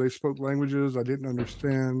before, where they spoke languages I didn't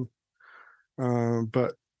understand.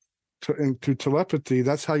 But to telepathy,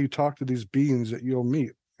 that's how you talk to these beings that you'll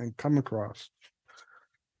meet and come across.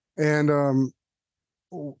 And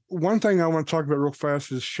one thing I want to talk about real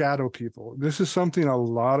fast is shadow people. This is something a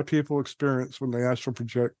lot of people experience when they astral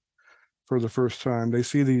project for the first time. They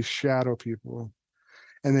see these shadow people,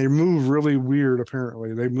 and they move really weird.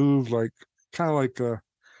 Apparently, they move like kind of like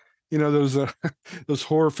those those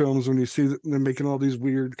horror films when you see them making all these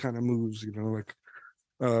weird kind of moves.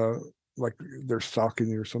 Like they're stalking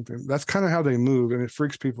you or something. That's kind of how they move, and it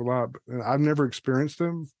freaks people out. I've never experienced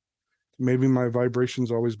them. Maybe my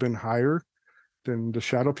vibration's always been higher than the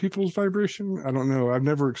shadow people's vibration. I don't know. I've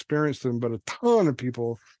never experienced them, but a ton of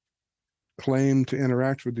people claim to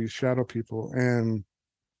interact with these shadow people, and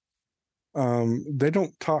they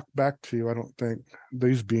don't talk back to you, I don't think,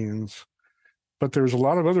 these beings. But there's a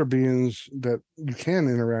lot of other beings that you can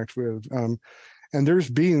interact with. And there's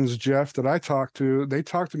beings, Jeff, that I talked to. They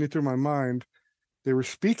talked to me through my mind. They were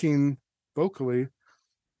speaking vocally,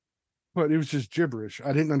 but it was just gibberish.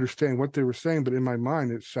 I didn't understand what they were saying, but in my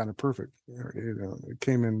mind, it sounded perfect. It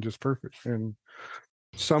came in just perfect. And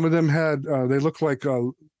some of them had, they looked like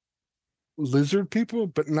lizard people,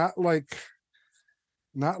 but not like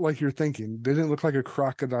you're thinking. They didn't look like a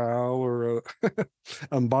crocodile or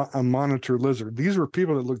a monitor lizard. These were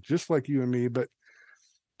people that looked just like you and me, but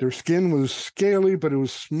their skin was scaly, but it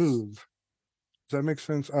was smooth. Does that make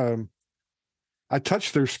sense? I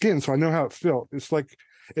touched their skin, so I know how it felt.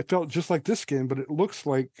 It felt just like this skin, but it looks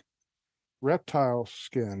like reptile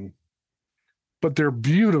skin. But they're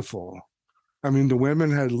beautiful. I mean, the women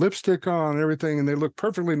had lipstick on and everything, and they looked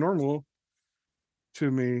perfectly normal to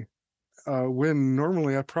me. When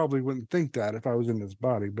normally I probably wouldn't think that if I was in this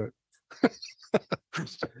body, but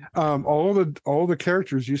all the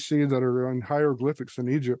characters you see that are on hieroglyphics in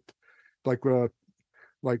Egypt, like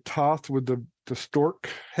Thoth with the stork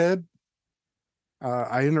head,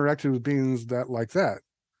 I interacted with beings like that.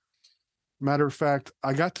 Matter of fact,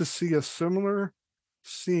 I got to see a similar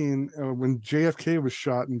scene when JFK was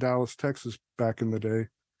shot in Dallas, Texas back in the day.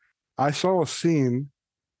 I saw a scene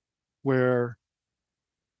where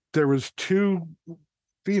there was two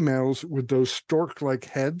females with those stork-like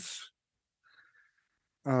heads.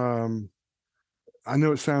 I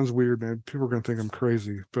know it sounds weird, man. People are going to think I'm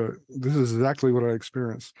crazy, but this is exactly what I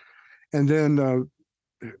experienced. And then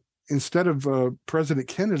instead of President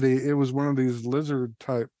Kennedy, it was one of these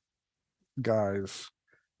lizard-type guys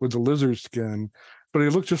with the lizard skin, but he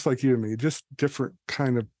looked just like you and me, just different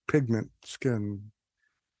kind of pigment skin.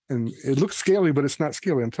 And it looks scaly, but it's not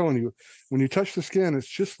scaly. I'm telling you, when you touch the skin, it's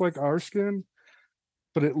just like our skin,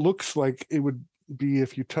 but it looks like it would be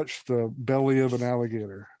if you touched the belly of an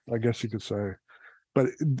alligator, I guess you could say. But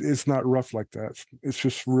it's not rough like that. It's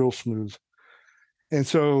just real smooth. And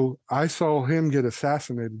so I saw him get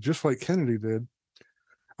assassinated just like Kennedy did.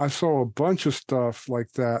 I saw a bunch of stuff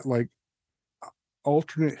like that, like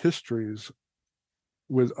alternate histories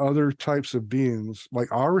with other types of beings,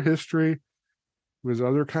 like our history with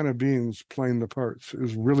other kind of beings playing the parts. It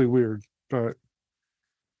was really weird. But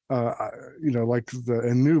like the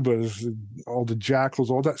Anubas, all the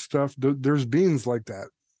jackals, all that stuff. There's beings like that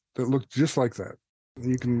look just like that.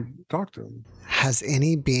 You can talk to them. Has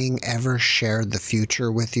any being ever shared the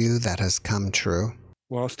future with you that has come true?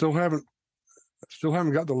 Well, I still haven't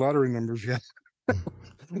got the lottery numbers yet.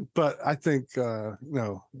 But I think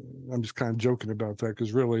no, I'm just kind of joking about that,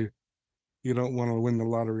 because really, you don't want to win the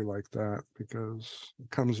lottery like that, because it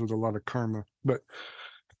comes with a lot of karma. But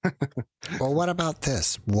Well, what about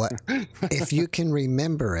this? What if you can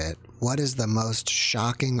remember it? What is the most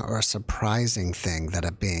shocking or surprising thing that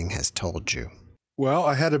a being has told you? well,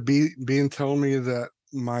 I had a being tell me that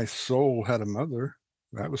my soul had a mother.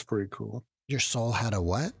 That was pretty cool. Your soul had a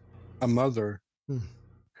what? A mother.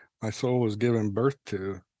 My soul was given birth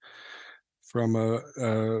to from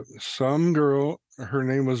some girl. Her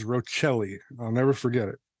name was Rocelli. I'll never forget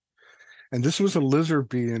it. And this was a lizard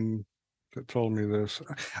being that told me this.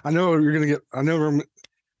 I know you're gonna get.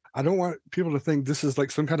 I don't want people to think this is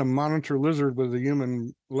like some kind of monitor lizard with the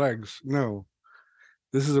human legs. No,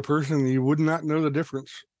 this is a person you would not know the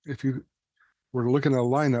difference if you were to look at a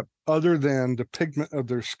lineup, other than the pigment of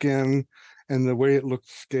their skin and the way it looked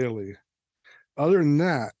scaly. Other than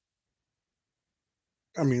that,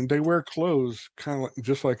 I mean, they wear clothes kind of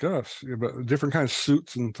just like us, but different kinds of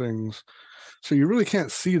suits and things. So you really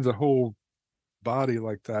can't see the whole body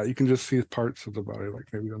like that. You can just see parts of the body, like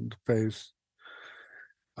maybe on the face.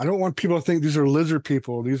 I don't want people to think these are lizard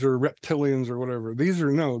people, these are reptilians or whatever. These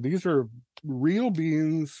are real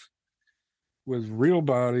beings with real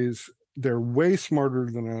bodies. They're way smarter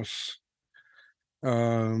than us.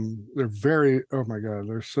 They're very, oh my God,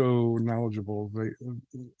 they're so knowledgeable.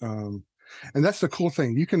 And that's the cool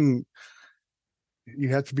thing. You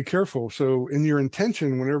have to be careful. So in your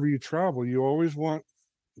intention, whenever you travel, you always want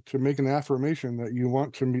to make an affirmation that you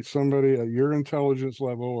want to meet somebody at your intelligence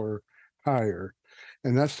level or higher.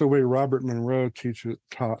 And that's the way Robert Monroe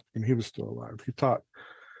taught when he was still alive. He taught,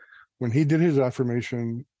 when he did his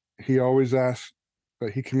affirmation, he always asked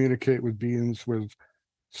that he communicate with beings with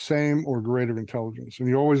same or greater intelligence. And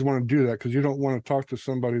you always want to do that, because you don't want to talk to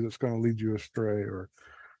somebody that's going to lead you astray or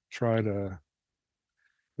try to.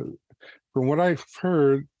 From what I've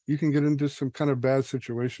heard, you can get into some kind of bad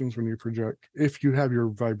situations when you project. If you have your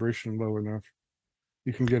vibration low enough,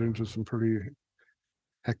 you can get into some pretty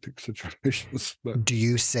hectic situations. But do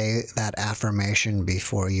you say that affirmation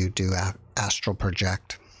before you do astral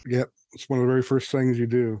project? Yep, it's one of the very first things you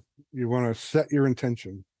do. You want to set your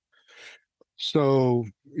intention. So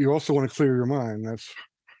you also want to clear your mind. That's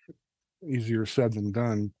easier said than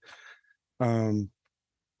done.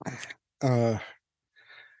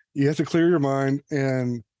 You have to clear your mind.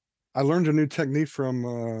 And I learned a new technique from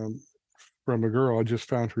a girl. I just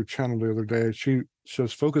found her channel the other day. She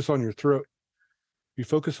says, focus on your throat. If you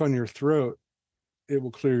focus on your throat, it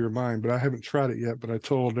will clear your mind. But I haven't tried it yet, but I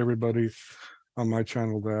told everybody on my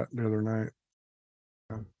channel that the other night.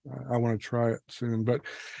 I want to try it soon. But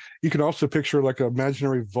you can also picture like an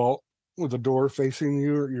imaginary vault with a door facing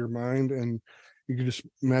you, your mind, and you can just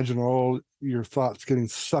imagine all your thoughts getting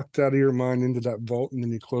sucked out of your mind into that vault, and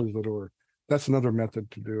then you close the door. That's another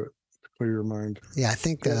method to do it, to clear your mind. Yeah, I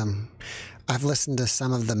think I've listened to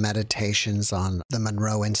some of the meditations on the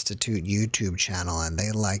Monroe Institute YouTube channel, and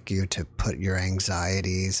they like you to put your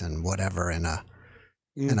anxieties and whatever in a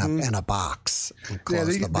box and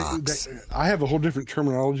close the box. I have a whole different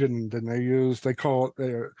terminology than they use. They call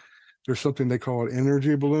it there's something they call an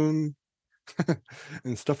energy balloon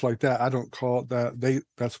and stuff like that. I don't call it that.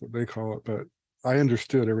 That's what they call it, but I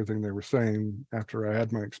understood everything they were saying after I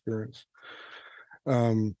had my experience.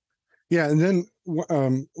 Yeah, and then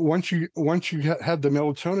once you had the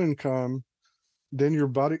melatonin come, then your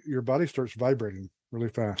body starts vibrating really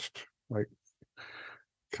fast, like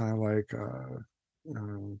kind of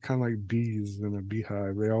like bees in a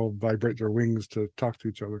beehive. They all vibrate their wings to talk to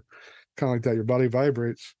each other, kind of like that. Your body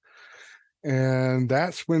vibrates, and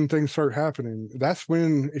that's when things start happening. That's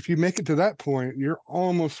when, if you make it to that point, you're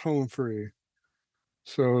almost home free.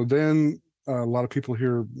 So then a lot of people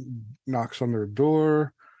hear knocks on their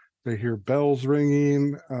door. They hear bells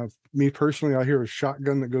ringing. Me personally, I hear a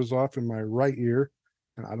shotgun that goes off in my right ear,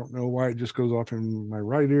 and I don't know why it just goes off in my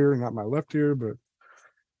right ear, not my left ear, but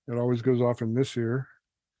it always goes off in this ear.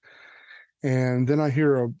 And then I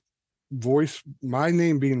hear a voice, my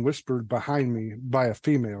name being whispered behind me by a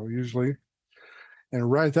female, usually. And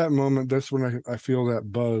right at that moment, that's when I feel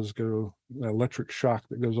that buzz go, the electric shock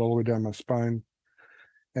that goes all the way down my spine.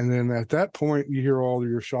 And then at that point, you hear all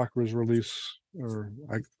your chakras release, or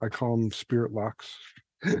I call them spirit locks.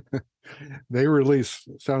 They release.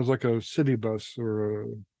 It sounds like a city bus or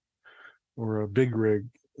a big rig,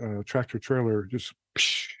 tractor trailer, just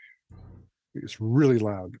heartbeat. It's really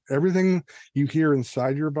loud. Everything you hear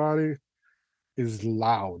inside your body is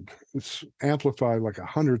loud. It's amplified like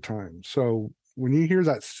 100 times. So when you hear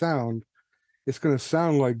that sound, it's going to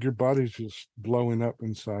sound like your body's just blowing up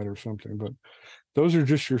inside or something. But those are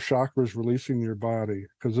just your chakras releasing your body,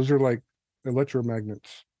 because those are like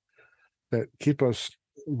electromagnets that keep us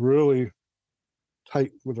really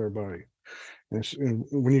tight with our body. And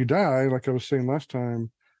when you die, like I was saying last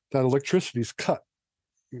time, that electricity is cut.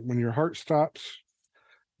 When your heart stops,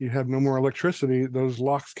 you have no more electricity. Those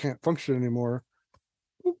locks can't function anymore.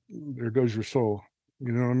 There goes your soul.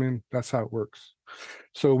 You know what I mean? That's how it works.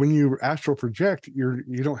 So when you astral project,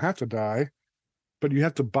 you don't have to die, but you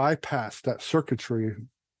have to bypass that circuitry,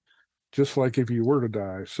 just like if you were to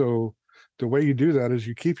die. So the way you do that is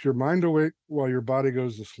you keep your mind awake while your body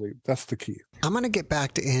goes to sleep. That's the key. I'm going to get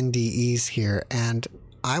back to NDEs here, and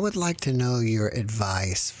I would like to know your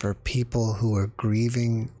advice for people who are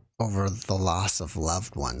grieving over the loss of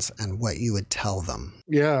loved ones and what you would tell them.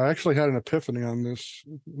 Yeah, I actually had an epiphany on this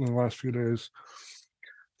in the last few days.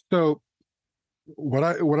 So what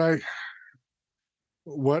I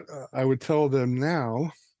would tell them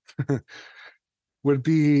now would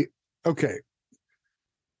be, okay,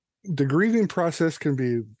 the grieving process can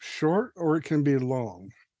be short or it can be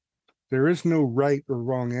long. There is no right or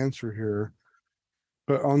wrong answer here.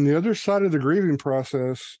 But on the other side of the grieving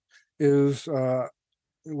process is,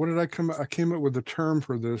 what did I came up with a term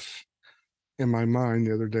for this in my mind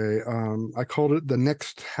the other day. I called it the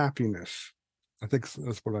next happiness. I think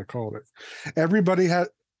that's what I called it. Everybody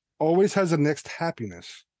always has a next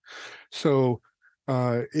happiness. So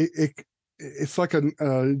it's like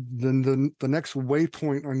the next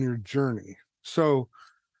waypoint on your journey. So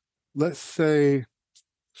let's say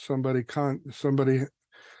somebody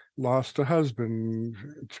lost a husband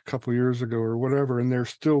a couple years ago or whatever, and they're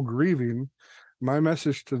still grieving. My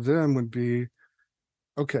message to them would be,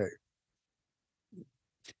 okay,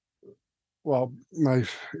 well, my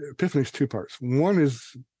epiphany is two parts. One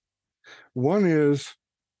is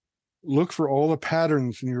look for all the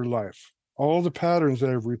patterns in your life, all the patterns that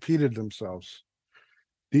have repeated themselves.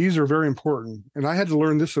 These are very important. And I had to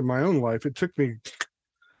learn this in my own life. It took me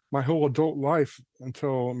my whole adult life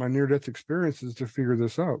until my near-death experiences to figure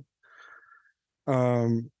this out.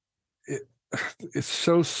 It's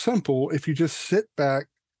so simple if you just sit back,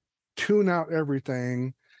 tune out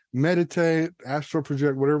everything, meditate, astral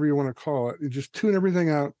project, whatever you want to call it. You just tune everything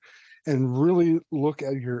out and really look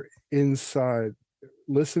at your inside.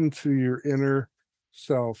 Listen to your inner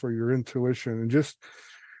self or your intuition, and just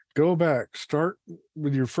go back. Start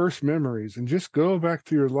with your first memories and just go back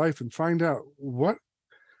to your life and find out, what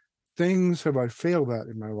things have I failed at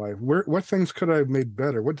in my life? What things could I have made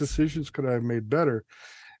better? What decisions could I have made better?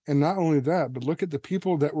 And not only that, but look at the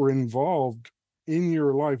people that were involved in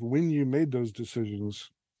your life when you made those decisions,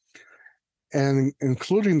 and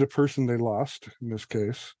including the person they lost in this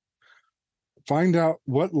case. Find out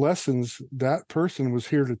what lessons that person was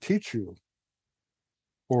here to teach you,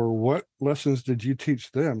 or what lessons did you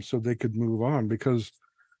teach them so they could move on. Because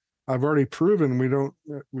I've already proven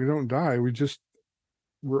we don't die.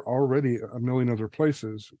 We're already a million other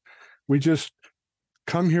places. We just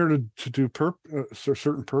come here to do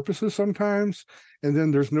certain purposes sometimes, and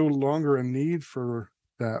then there's no longer a need for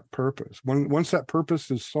that purpose. Once that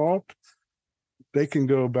purpose is solved, they can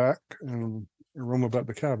go back and roam about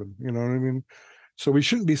the cabin. You know what I mean? So we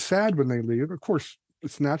shouldn't be sad when they leave. Of course,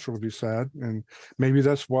 it's natural to be sad, and maybe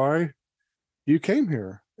that's why you came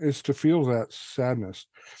here, is to feel that sadness.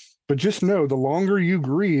 But just know, the longer you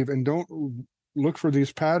grieve and don't look for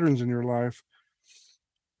these patterns in your life,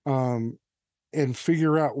 and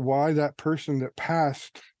figure out why that person that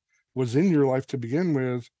passed was in your life to begin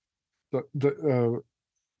with, the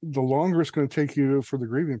longer it's going to take you for the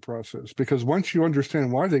grieving process. Because once you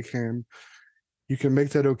understand why they came, you can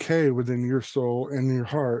make that okay within your soul and your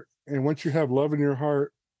heart. And once you have love in your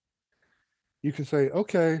heart, you can say,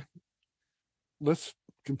 okay, let's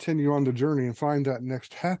continue on the journey and find that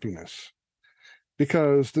next happiness.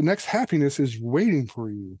 Because the next happiness is waiting for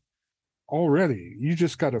you already. You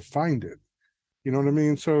just got to find it. You know what I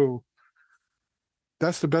mean? So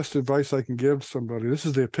that's the best advice I can give somebody. This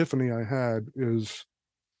is the epiphany I had, is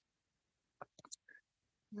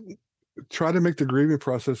try to make the grieving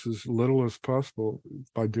process as little as possible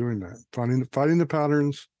by doing that, finding the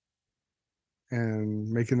patterns and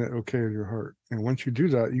making it okay in your heart. And once you do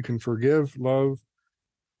that, you can forgive, love,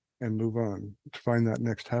 and move on to find that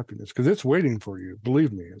next happiness, because it's waiting for you.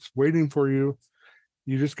 Believe me, it's waiting for you.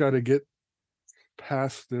 You just got to get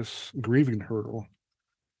past this grieving hurdle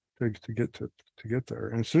to get there.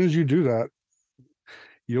 And as soon as you do that,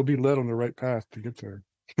 you'll be led on the right path to get there.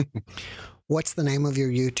 What's the name of your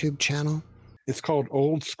YouTube channel? It's called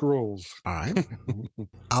Old Scrolls. All right.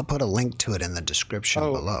 I'll put a link to it in the description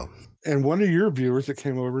below. And one of your viewers that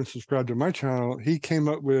came over and subscribed to my channel, he came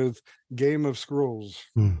up with Game of Scrolls.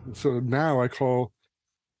 So now I call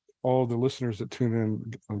all the listeners that tune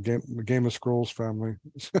in the Game of Scrolls family.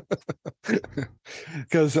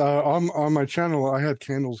 Because on my channel, I had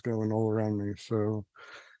candles going all around me. So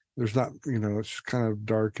there's not, it's kind of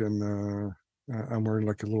dark, and I'm wearing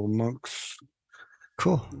like a little monk's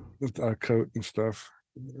cool coat and stuff,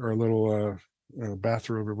 or a little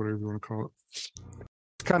bathrobe or whatever you want to call it.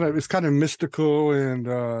 It's kind of mystical, and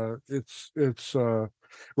we're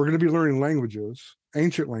going to be learning languages,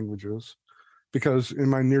 ancient languages, because in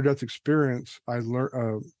my near-death experience, I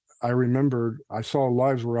remembered I saw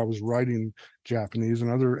lives where I was writing Japanese and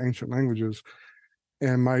other ancient languages,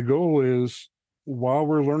 and my goal is, while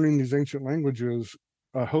we're learning these ancient languages,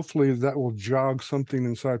 hopefully that will jog something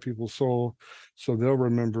inside people's soul, so they'll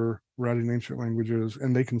remember writing ancient languages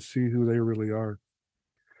and they can see who they really are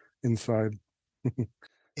inside. They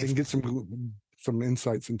can get some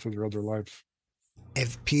insights into their other lives.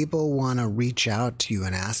 If people want to reach out to you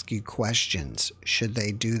and ask you questions, should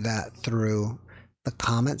they do that through the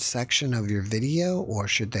comment section of your video, or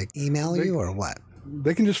should they email you, or what?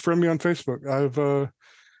 They can just friend me on Facebook.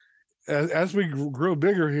 As we grow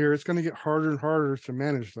bigger here, it's going to get harder and harder to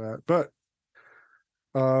manage that. But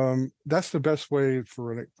that's the best way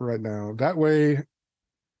for right now. That way,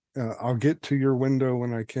 I'll get to your window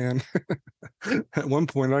when I can. At one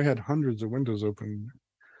point, I had hundreds of windows open,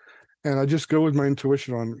 and I just go with my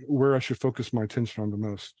intuition on where I should focus my attention on the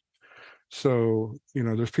most. So,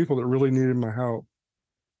 there's people that really needed my help,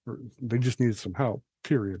 or they just needed some help,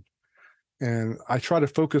 period. And I try to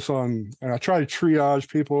focus on, and I try to triage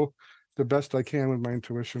people the best I can with my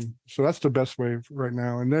intuition. So that's the best way right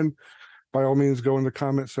now. And then by all means, go in the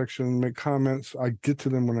comment section, make comments. I get to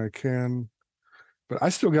them when I can. But I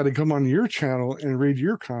still got to come on your channel and read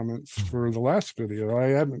your comments for the last video.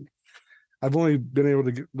 I've only been able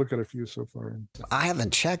to look at a few so far. I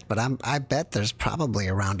haven't checked, but I bet there's probably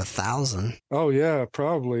around 1,000. Oh yeah,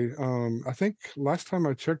 probably. I think last time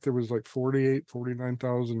I checked, there was like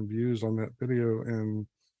 49,000 views on that video, and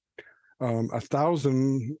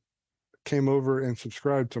 1,000 came over and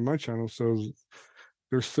subscribed to my channel. So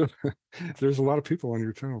there's a lot of people on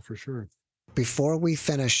your channel for sure. Before we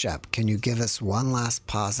finish up, can you give us one last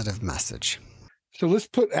positive message? So let's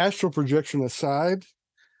put astral projection aside.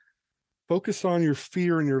 Focus on your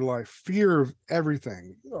fear in your life, fear of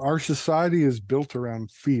everything. Our society is built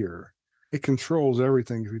around fear. It controls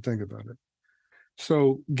everything if you think about it.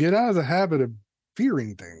 So get out of the habit of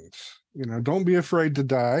fearing things. Don't be afraid to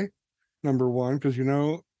die, number one, because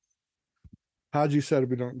Hodges said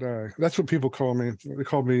we don't die. That's what people call me. They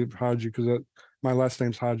call me Hodges because my last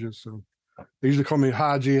name's Hodges. So they usually call me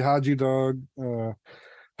Hodgie dog,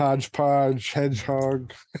 hodgepodge,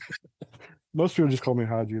 hedgehog. Most people just call me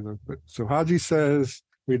Hodges though. So Hodges says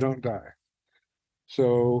we don't die.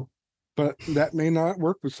 So, but that may not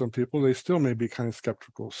work with some people. They still may be kind of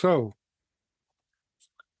skeptical. So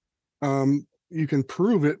you can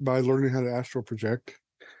prove it by learning how to astral project.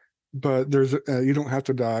 But you don't have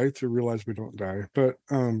to die to realize we don't die. But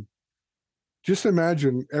just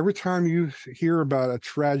imagine every time you hear about a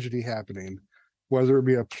tragedy happening, whether it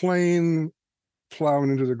be a plane plowing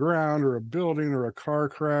into the ground or a building or a car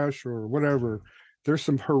crash or whatever, there's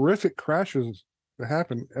some horrific crashes that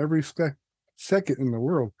happen every second in the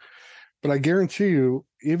world. But I guarantee you,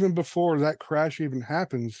 even before that crash even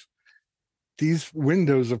happens, these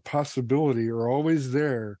windows of possibility are always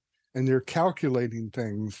there, and they're calculating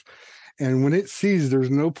things. And when it sees there's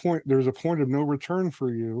a point of no return for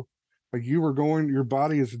you, like your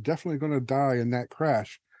body is definitely going to die in that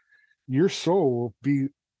crash. Your soul will be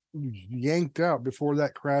yanked out before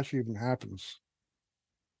that crash even happens.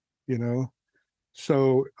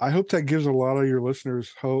 So I hope that gives a lot of your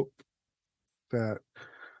listeners hope that,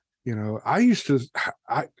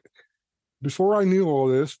 before I knew all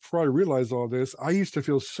this, before I realized all this, I used to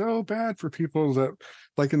feel so bad for people that,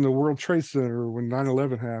 like in the World Trade Center when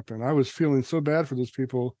 9/11 happened, I was feeling so bad for those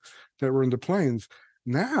people that were in the planes.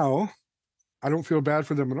 Now, I don't feel bad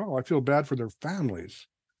for them at all. I feel bad for their families,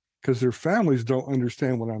 because their families don't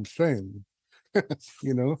understand what I'm saying,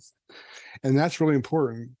 and that's really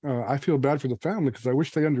important. I feel bad for the family because I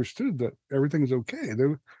wish they understood that everything's okay.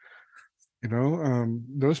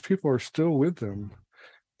 Those people are still with them.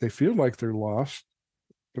 They feel like they're lost,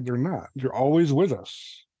 but they're not. They're always with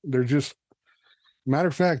us. They're just, matter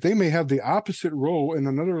of fact, they may have the opposite role in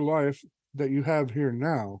another life that you have here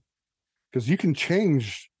now. because you can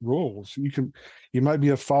change roles. You might be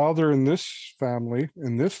a father in this family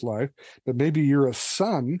in this life, but maybe you're a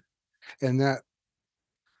son, and that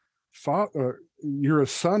you're a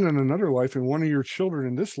son in another life, and one of your children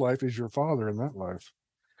in this life is your father in that life.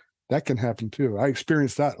 That can happen too. I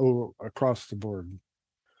experienced that across the board.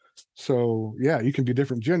 So yeah, you can be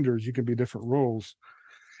different genders, you can be different roles,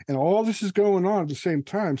 and all this is going on at the same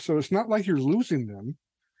time. So it's not like you're losing them.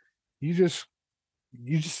 You just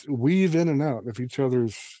weave in and out of each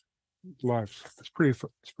other's lives. It's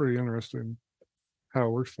pretty interesting how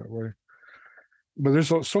it works that way. But there's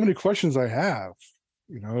so many questions I have,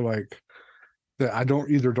 like that I don't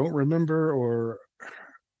remember, or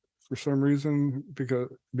for some reason,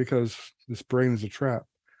 because this brain is a trap.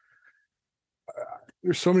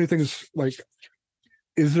 There's so many things, like,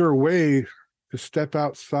 is there a way to step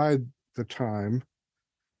outside the time,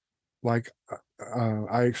 like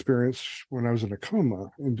I experienced when I was in a coma,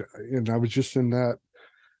 and I was just in that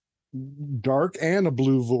dark and a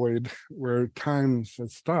blue void where time had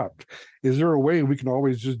stopped? Is there a way we can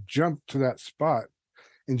always just jump to that spot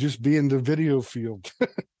and just be in the video field,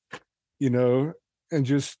 and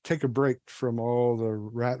just take a break from all the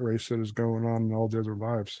rat race that is going on in all the other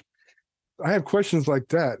lives? I have questions like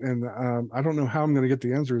that, and I don't know how I'm going to get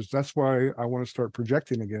the answers. That's why I want to start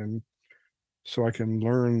projecting again, so I can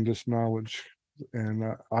learn this knowledge,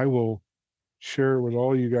 and I will share it with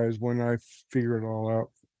all you guys when I figure it all out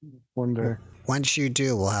one day. Once you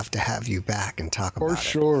do, we'll have to have you back and talk about it. For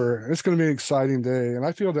sure. It's going to be an exciting day, and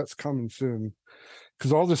I feel that's coming soon,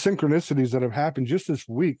 because all the synchronicities that have happened just this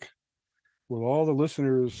week with all the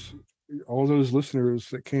listeners, all those listeners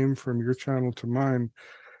that came from your channel to mine,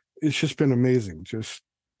 it's just been amazing. Just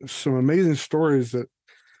some amazing stories that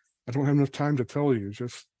I don't have enough time to tell you.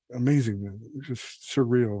 Just amazing, just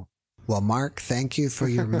surreal. Well, Mark, thank you for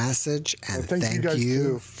your message, and well, thank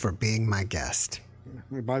you for being my guest.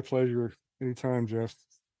 My pleasure. Anytime, Jeff.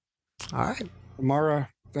 All right. Mara,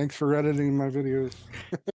 thanks for editing my videos.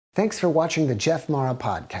 Thanks for watching the Jeff Mara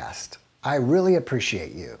podcast. I really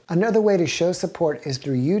appreciate you. Another way to show support is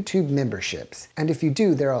through YouTube memberships. And if you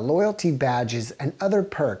do, there are loyalty badges and other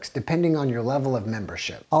perks depending on your level of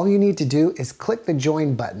membership. All you need to do is click the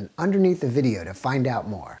join button underneath the video to find out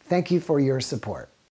more. Thank you for your support.